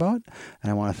with me about,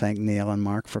 and I want to thank Neil and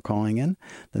Mark for calling in.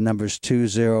 The number's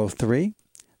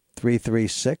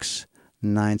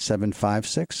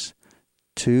 203-336-9756.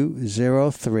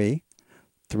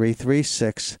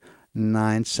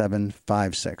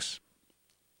 203-336-9756.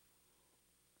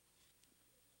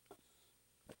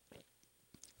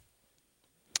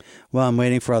 Well, I'm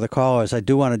waiting for other callers. I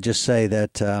do want to just say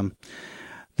that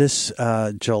this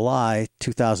July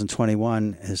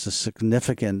 2021 is a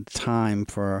significant time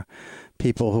for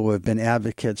people who have been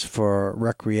advocates for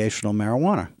recreational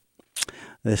marijuana.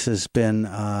 This has been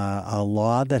a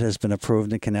law that has been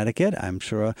approved in Connecticut. I'm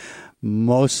sure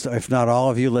most, if not all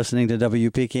of you listening to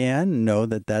WPKN know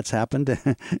that that's happened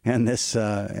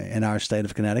in our state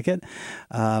of Connecticut.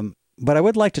 But I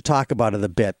would like to talk about it a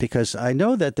bit because I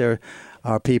know that there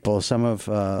are people, some of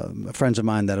friends of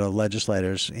mine that are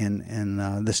legislators in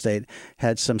the state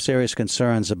had some serious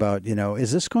concerns about,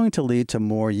 is this going to lead to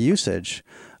more usage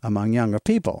among younger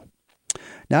people?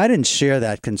 Now, I didn't share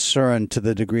that concern to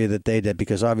the degree that they did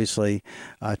because obviously,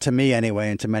 to me anyway,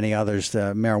 and to many others,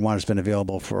 marijuana has been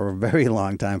available for a very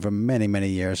long time, for many, many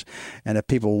years. And if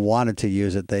people wanted to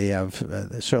use it, they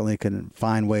certainly can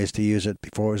find ways to use it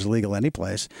before it was legal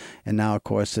anyplace. And now, of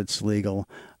course, it's legal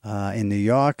in New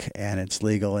York and it's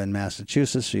legal in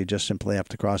Massachusetts. So you just simply have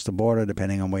to cross the border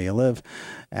depending on where you live,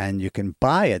 and you can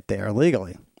buy it there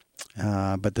legally.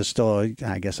 But there's still,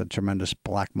 I guess, a tremendous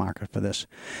black market for this.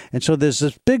 And so there's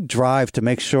this big drive to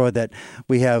make sure that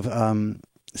we have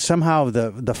somehow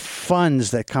the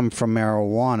funds that come from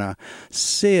marijuana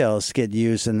sales get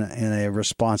used in a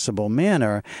responsible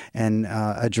manner and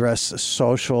address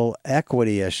social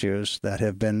equity issues that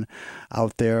have been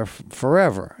out there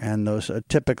forever. And those are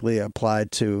typically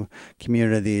applied to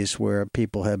communities where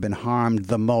people have been harmed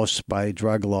the most by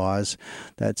drug laws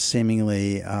that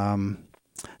seemingly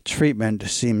treatment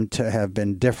seemed to have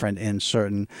been different in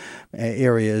certain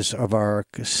areas of our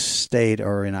state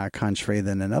or in our country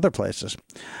than in other places.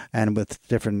 And with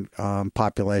different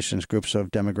populations, groups of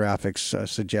demographics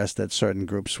suggest that certain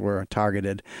groups were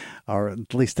targeted or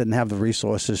at least didn't have the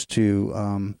resources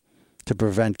to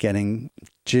prevent getting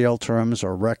jail terms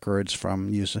or records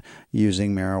from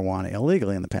using marijuana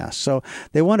illegally in the past. So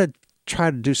they want to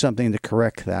try to do something to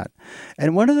correct that.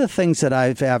 And one of the things that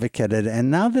I've advocated,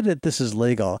 and now that this is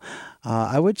legal,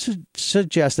 I would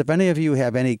suggest if any of you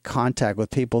have any contact with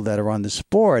people that are on this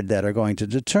board that are going to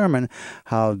determine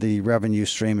how the revenue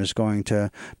stream is going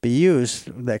to be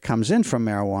used that comes in from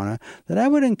marijuana, that I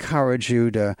would encourage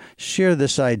you to share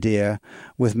this idea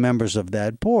with members of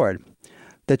that board,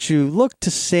 that you look to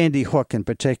Sandy Hook in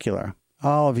particular.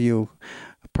 All of you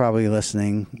probably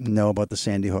listening know about the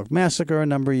Sandy Hook massacre a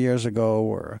number of years ago,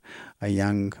 where a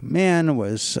young man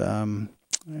was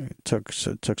took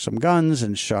some guns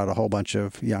and shot a whole bunch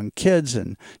of young kids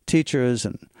and teachers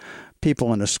and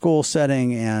people in a school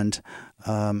setting, and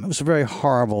it was a very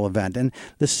horrible event. And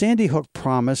the Sandy Hook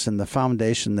Promise and the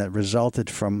foundation that resulted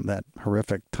from that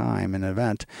horrific time and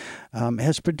event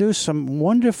has produced some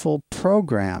wonderful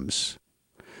programs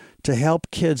to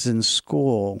help kids in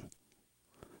school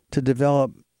to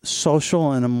develop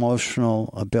social and emotional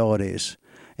abilities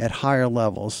at higher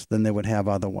levels than they would have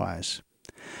otherwise.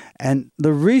 And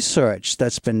the research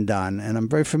that's been done, and I'm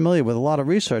very familiar with a lot of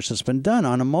research that's been done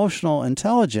on emotional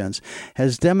intelligence,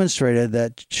 has demonstrated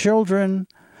that children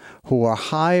who are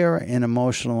higher in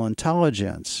emotional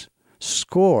intelligence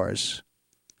scores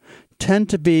tend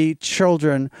to be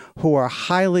children who are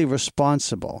highly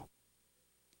responsible,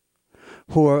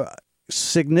 who are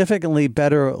significantly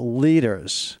better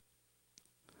leaders,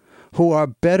 who are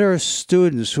better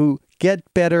students, who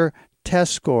get better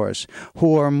test scores,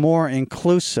 who are more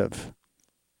inclusive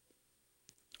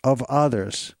of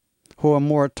others, who are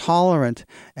more tolerant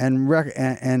and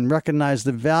recognize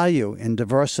the value in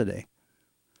diversity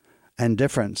and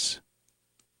difference.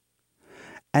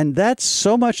 And that's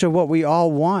so much of what we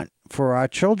all want for our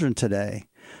children today,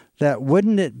 that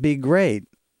wouldn't it be great,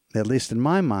 at least in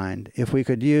my mind, if we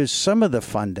could use some of the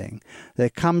funding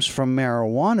that comes from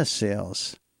marijuana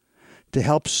sales to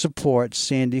help support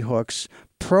Sandy Hook's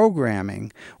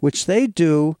programming, which they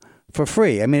do for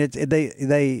free. I mean,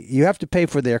 you have to pay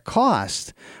for their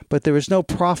cost, but there is no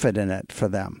profit in it for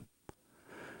them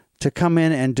to come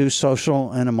in and do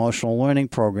social and emotional learning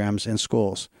programs in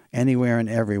schools, anywhere and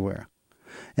everywhere.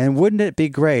 And wouldn't it be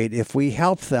great if we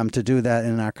helped them to do that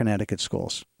in our Connecticut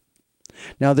schools?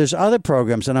 Now, there's other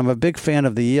programs, and I'm a big fan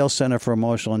of the Yale Center for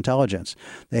Emotional Intelligence.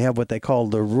 They have what they call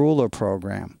the Ruler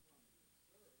Program.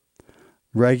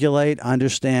 Regulate,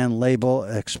 understand, label,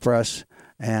 express,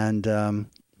 and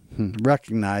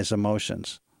recognize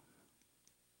emotions.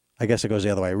 I guess it goes the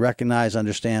other way. Recognize,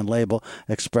 understand, label,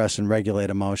 express, and regulate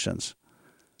emotions.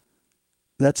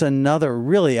 That's another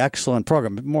really excellent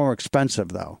program. More expensive,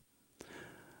 though.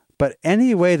 But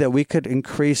any way that we could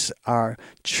increase our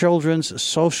children's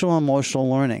social and emotional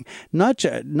learning, not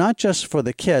just for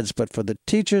the kids, but for the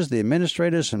teachers, the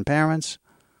administrators, and parents.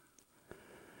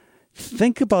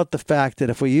 Think about the fact that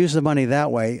if we use the money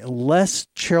that way, less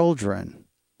children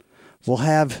will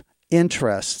have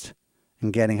interest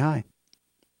in getting high.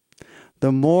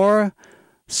 The more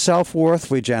self-worth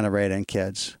we generate in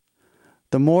kids,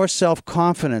 the more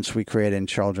self-confidence we create in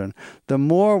children, the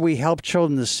more we help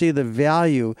children to see the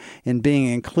value in being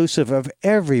inclusive of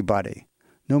everybody,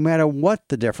 no matter what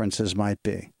the differences might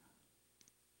be.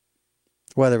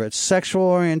 Whether it's sexual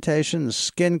orientation,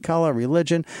 skin color,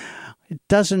 religion, it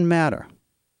doesn't matter.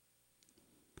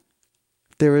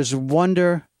 There is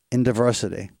wonder in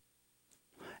diversity.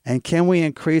 And can we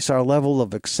increase our level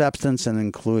of acceptance and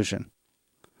inclusion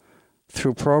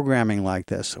through programming like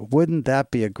this? Wouldn't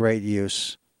that be a great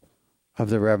use of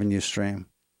the revenue stream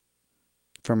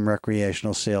from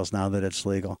recreational sales now that it's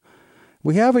legal?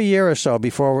 We have a year or so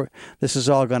before this is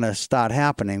all going to start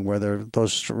happening, where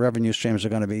those revenue streams are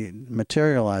going to be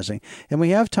materializing. And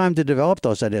we have time to develop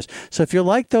those ideas. So if you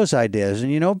like those ideas,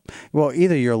 and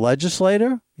either your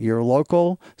legislator, your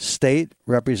local state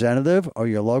representative, or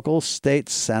your local state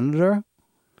senator,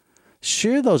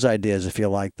 share those ideas if you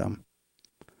like them.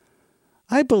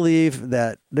 I believe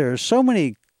that there are so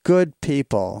many good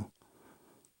people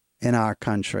in our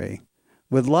country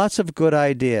with lots of good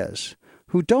ideas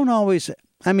who don't always,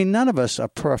 none of us are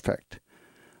perfect.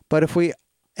 But if we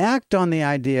act on the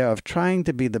idea of trying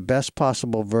to be the best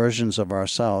possible versions of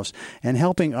ourselves and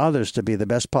helping others to be the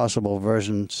best possible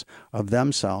versions of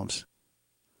themselves,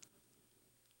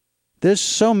 there's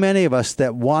so many of us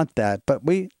that want that, but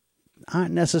we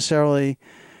aren't necessarily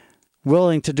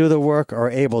willing to do the work or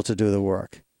able to do the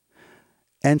work.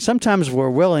 And sometimes we're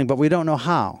willing, but we don't know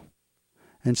how.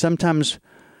 And sometimes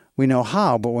we know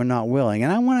how, but we're not willing.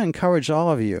 And I want to encourage all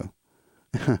of you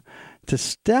to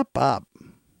step up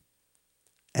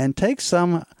and take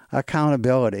some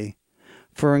accountability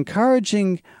for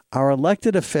encouraging our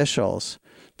elected officials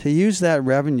to use that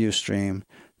revenue stream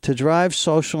to drive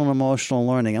social and emotional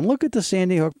learning. And look at the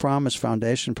Sandy Hook Promise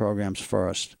Foundation programs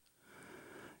first,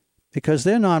 because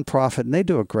they're nonprofit and they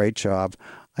do a great job.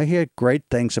 I hear great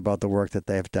things about the work that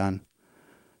they've done.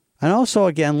 And also,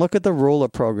 again, look at the Ruler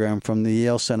program from the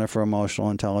Yale Center for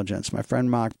Emotional Intelligence. My friend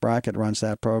Mark Brackett runs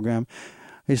that program.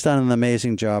 He's done an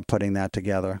amazing job putting that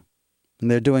together.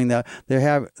 And they're doing that.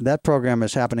 That program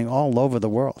is happening all over the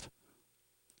world.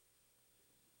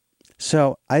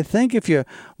 So I think if you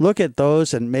look at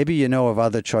those, and maybe you know of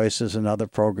other choices and other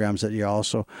programs that you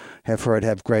also have heard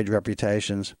have great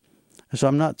reputations. So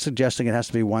I'm not suggesting it has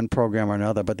to be one program or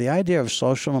another, but the idea of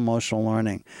social and emotional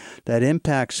learning that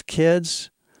impacts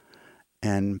kids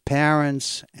and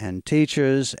parents and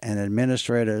teachers and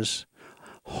administrators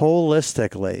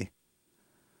holistically,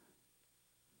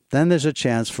 then there's a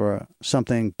chance for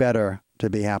something better to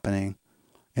be happening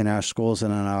in our schools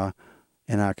and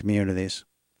in our communities.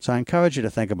 So I encourage you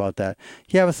to think about that.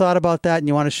 If you have a thought about that and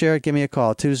you want to share it, give me a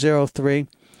call,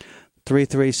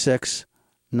 203-336-9756,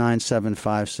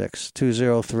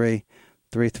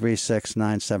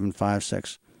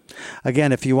 203-336-9756.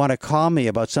 Again, if you want to call me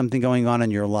about something going on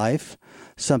in your life,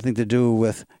 something to do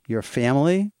with your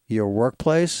family, your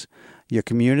workplace, your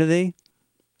community,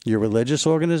 your religious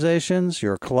organizations,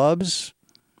 your clubs,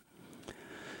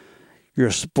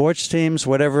 your sports teams,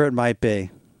 whatever it might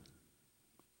be,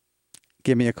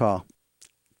 give me a call,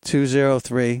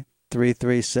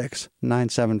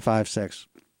 203-336-9756.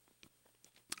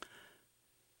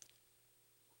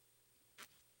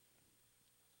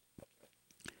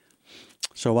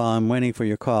 So while I'm waiting for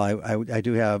your call, I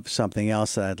do have something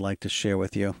else that I'd like to share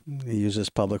with you. Use this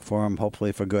public forum,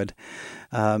 hopefully for good.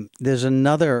 There's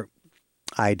another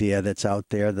idea that's out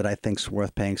there that I think is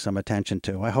worth paying some attention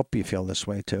to. I hope you feel this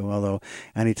way too, although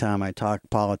anytime I talk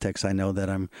politics, I know that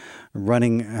I'm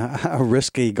running a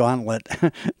risky gauntlet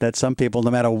that some people,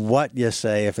 no matter what you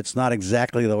say, if it's not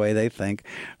exactly the way they think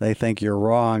you're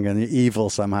wrong and you're evil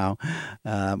somehow.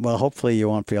 Well, hopefully you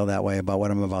won't feel that way about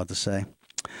what I'm about to say.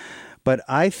 But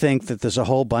I think that there's a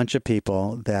whole bunch of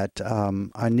people that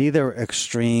are neither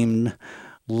extreme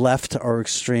left or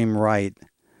extreme right.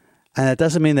 And it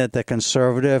doesn't mean that they're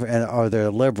conservative or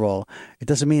they're liberal. It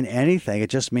doesn't mean anything. It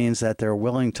just means that they're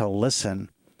willing to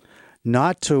listen,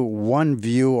 not to one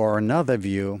view or another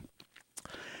view,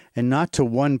 and not to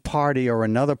one party or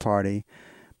another party,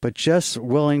 but just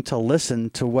willing to listen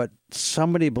to what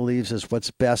somebody believes is what's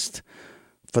best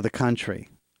for the country,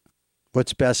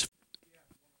 what's best.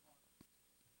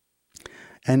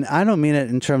 And I don't mean it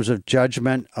in terms of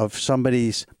judgment of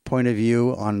somebody's point of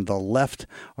view on the left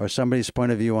or somebody's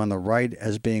point of view on the right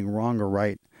as being wrong or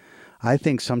right. I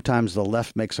think sometimes the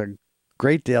left makes a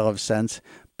great deal of sense,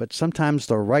 but sometimes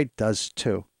the right does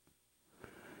too.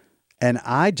 And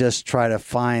I just try to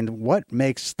find what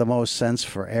makes the most sense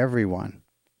for everyone.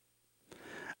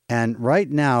 And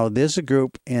right now, there's a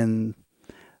group in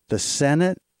the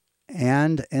Senate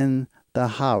and in the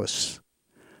House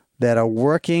that are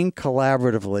working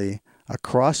collaboratively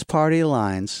across party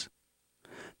lines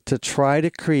to try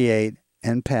to create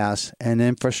and pass an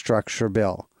infrastructure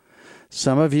bill.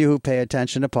 Some of you who pay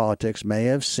attention to politics may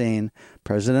have seen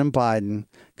President Biden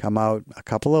come out a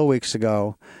couple of weeks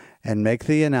ago and make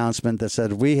the announcement that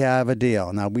said, we have a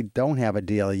deal. Now, we don't have a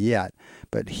deal yet,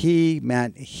 but he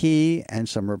and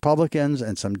some Republicans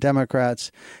and some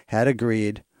Democrats had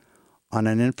agreed on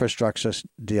an infrastructure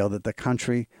deal that the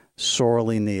country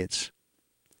sorely needs.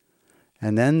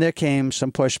 And then there came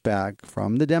some pushback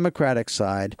from the Democratic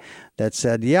side that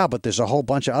said, yeah, but there's a whole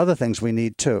bunch of other things we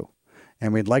need too.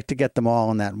 And we'd like to get them all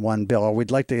in that one bill, or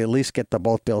we'd like to at least get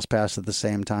both bills passed at the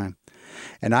same time.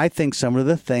 And I think some of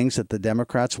the things that the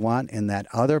Democrats want in that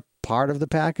other part of the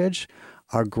package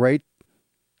are great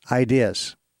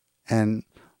ideas and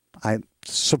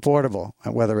supportable,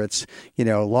 whether it's,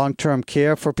 long-term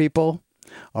care for people,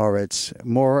 or it's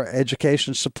more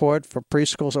education support for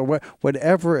preschools, or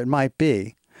whatever it might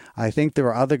be. I think there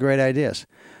are other great ideas.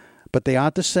 But they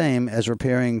aren't the same as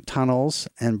repairing tunnels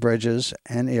and bridges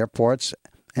and airports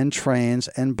and trains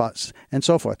and buses and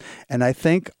so forth. And I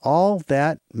think all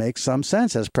that makes some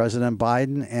sense, as President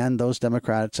Biden and those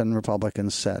Democrats and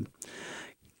Republicans said.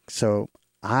 So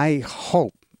I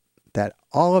hope that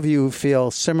all of you who feel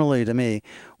similarly to me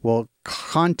will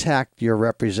contact your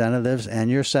representatives and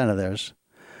your senators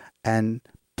and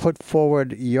put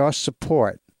forward your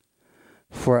support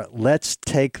for let's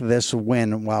take this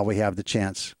win while we have the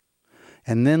chance.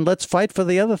 And then let's fight for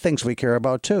the other things we care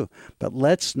about too. But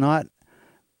let's not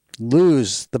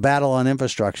lose the battle on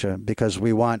infrastructure because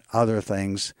we want other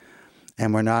things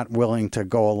and we're not willing to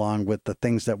go along with the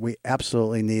things that we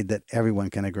absolutely need that everyone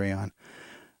can agree on.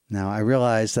 Now, I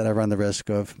realize that I run the risk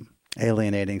of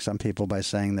alienating some people by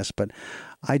saying this, but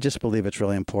I just believe it's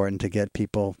really important to get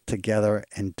people together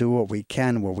and do what we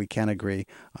can where we can agree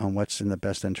on what's in the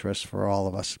best interest for all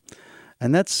of us.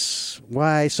 And that's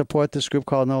why I support this group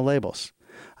called No Labels.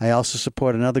 I also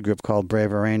support another group called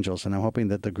Braver Angels, and I'm hoping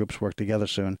that the groups work together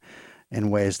soon in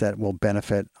ways that will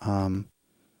benefit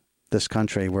this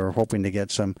country. We're hoping to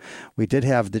get some. We did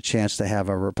have the chance to have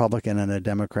a Republican and a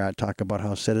Democrat talk about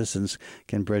how citizens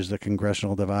can bridge the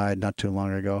congressional divide not too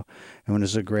long ago. And it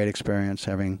was a great experience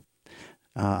having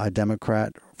a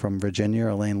Democrat from Virginia,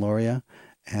 Elaine Luria,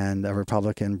 and a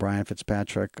Republican, Brian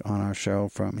Fitzpatrick, on our show.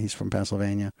 He's from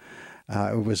Pennsylvania.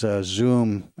 It was a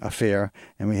Zoom affair,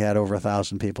 and we had over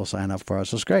 1,000 people sign up for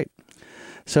us. It was great.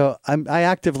 So I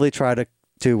actively try to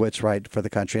do what's right for the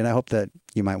country, and I hope that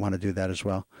you might want to do that as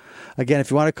well. Again,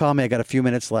 if you want to call me, I got a few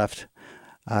minutes left.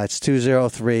 It's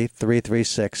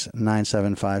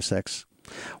 203-336-9756.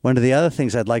 One of the other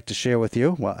things I'd like to share with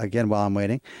you, while I'm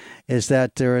waiting, is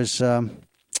that there is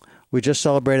we just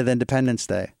celebrated Independence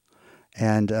Day.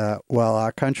 And while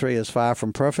our country is far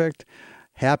from perfect,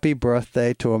 happy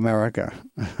birthday to America.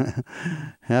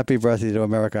 Happy birthday to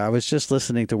America. I was just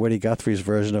listening to Woody Guthrie's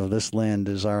version of This Land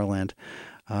Is Our Land.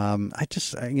 I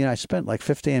spent like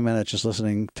 15 minutes just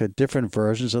listening to different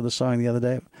versions of the song the other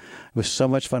day. It was so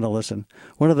much fun to listen.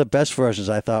 One of the best versions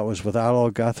I thought was without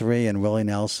old Guthrie and Willie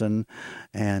Nelson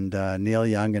and Neil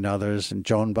Young and others and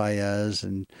Joan Baez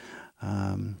and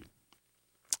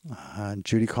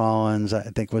Judy Collins, I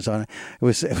think, was on it.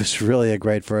 It was really a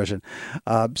great version.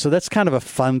 So that's kind of a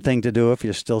fun thing to do if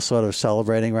you're still sort of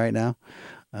celebrating right now.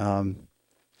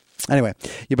 Anyway,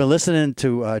 you've been listening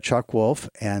to Chuck Wolf,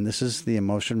 and this is the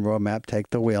Emotion Roadmap. Take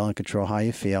the wheel and control how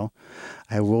you feel.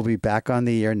 I will be back on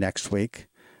the air next week.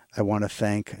 I want to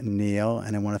thank Neil,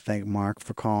 and I want to thank Mark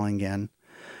for calling in.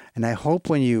 And I hope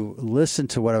when you listen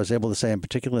to what I was able to say, in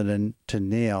particular to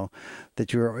Neil,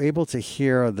 that you're able to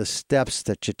hear the steps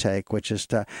that you take, which is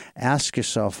to ask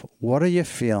yourself, what are you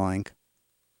feeling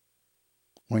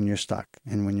when you're stuck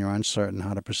and when you're uncertain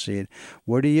how to proceed?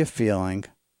 What are you feeling?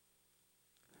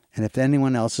 And if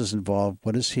anyone else is involved,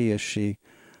 what is he or she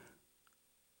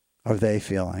or they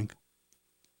feeling?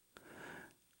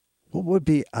 What would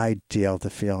be ideal to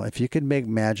feel? If you could make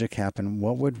magic happen,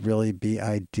 what would really be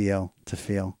ideal to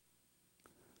feel?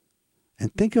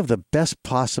 And think of the best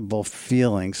possible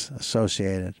feelings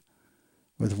associated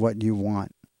with what you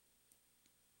want.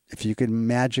 If you could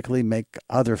magically make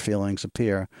other feelings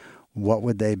appear, what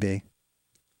would they be?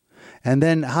 And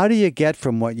then how do you get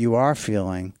from what you are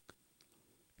feeling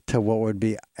to what would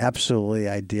be absolutely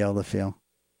ideal to feel?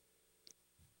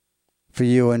 For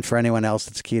you and for anyone else,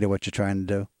 that's key to what you're trying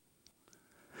to do.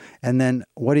 And then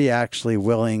what are you actually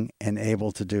willing and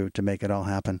able to do to make it all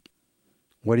happen?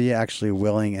 What are you actually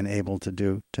willing and able to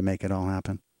do to make it all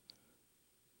happen?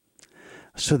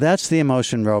 So that's the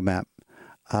Emotion Roadmap.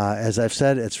 As I've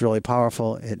said, it's really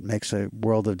powerful. It makes a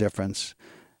world of difference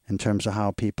in terms of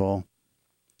how people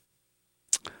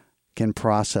can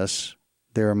process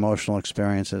their emotional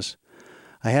experiences.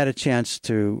 I had a chance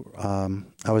to,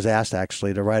 I was asked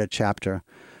actually to write a chapter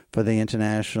for the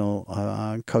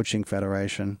International Coaching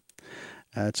Federation.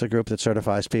 It's a group that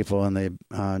certifies people and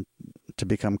to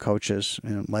become coaches,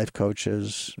 life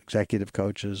coaches, executive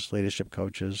coaches, leadership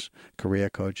coaches, career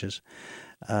coaches.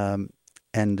 And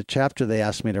the chapter they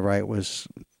asked me to write was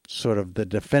sort of the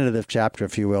definitive chapter,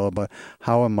 if you will, about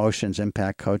how emotions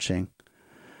impact coaching.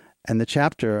 And the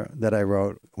chapter that I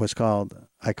wrote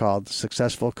I called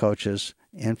Successful Coaches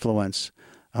Influence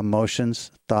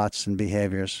Emotions, Thoughts, and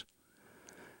Behaviors.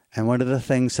 And one of the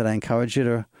things that I encourage you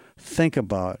to think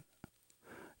about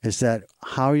is that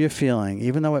how you're feeling,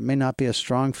 even though it may not be a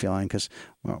strong feeling, because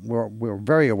we're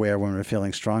very aware when we're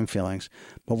feeling strong feelings,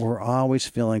 but we're always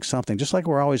feeling something. Just like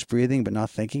we're always breathing but not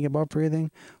thinking about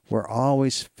breathing, we're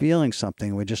always feeling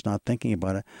something, we're just not thinking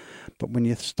about it. But when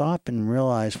you stop and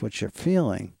realize what you're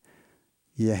feeling,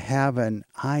 you have an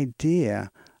idea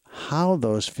how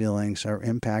those feelings are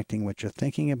impacting what you're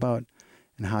thinking about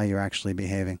and how you're actually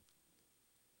behaving.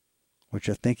 What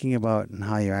you're thinking about and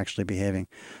how you're actually behaving.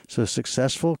 So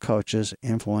successful coaches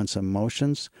influence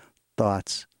emotions,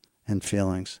 thoughts, and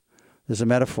feelings. There's a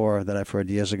metaphor that I've heard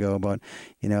years ago about,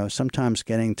 sometimes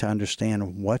getting to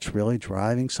understand what's really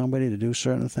driving somebody to do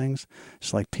certain things.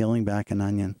 It's like peeling back an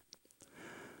onion.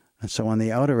 And so on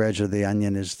the outer edge of the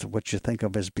onion is what you think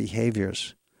of as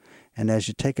behaviors. And as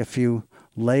you take a few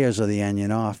layers of the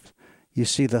onion off, you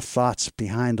see the thoughts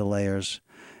behind the layers.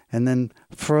 And then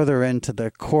further into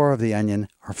the core of the onion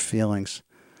are feelings.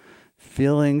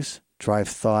 Feelings drive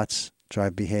thoughts,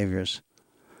 drive behaviors.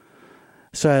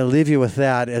 So I leave you with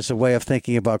that as a way of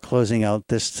thinking about closing out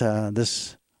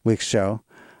this week's show.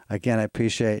 Again, I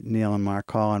appreciate Neil and Mark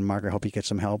call, and Mark, I hope you get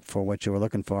some help for what you were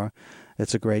looking for.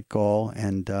 It's a great goal,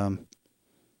 and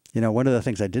one of the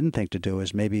things I didn't think to do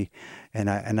is maybe, and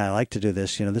I like to do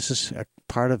this. This is a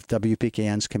part of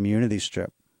WPKN's community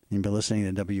strip. You've been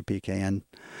listening to WPKN,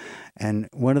 and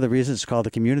one of the reasons it's called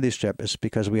the community strip is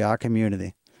because we are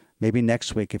community. Maybe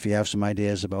next week, if you have some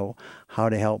ideas about how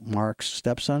to help Mark's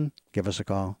stepson, give us a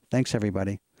call. Thanks,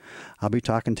 everybody. I'll be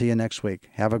talking to you next week.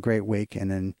 Have a great week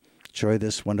and enjoy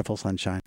this wonderful sunshine.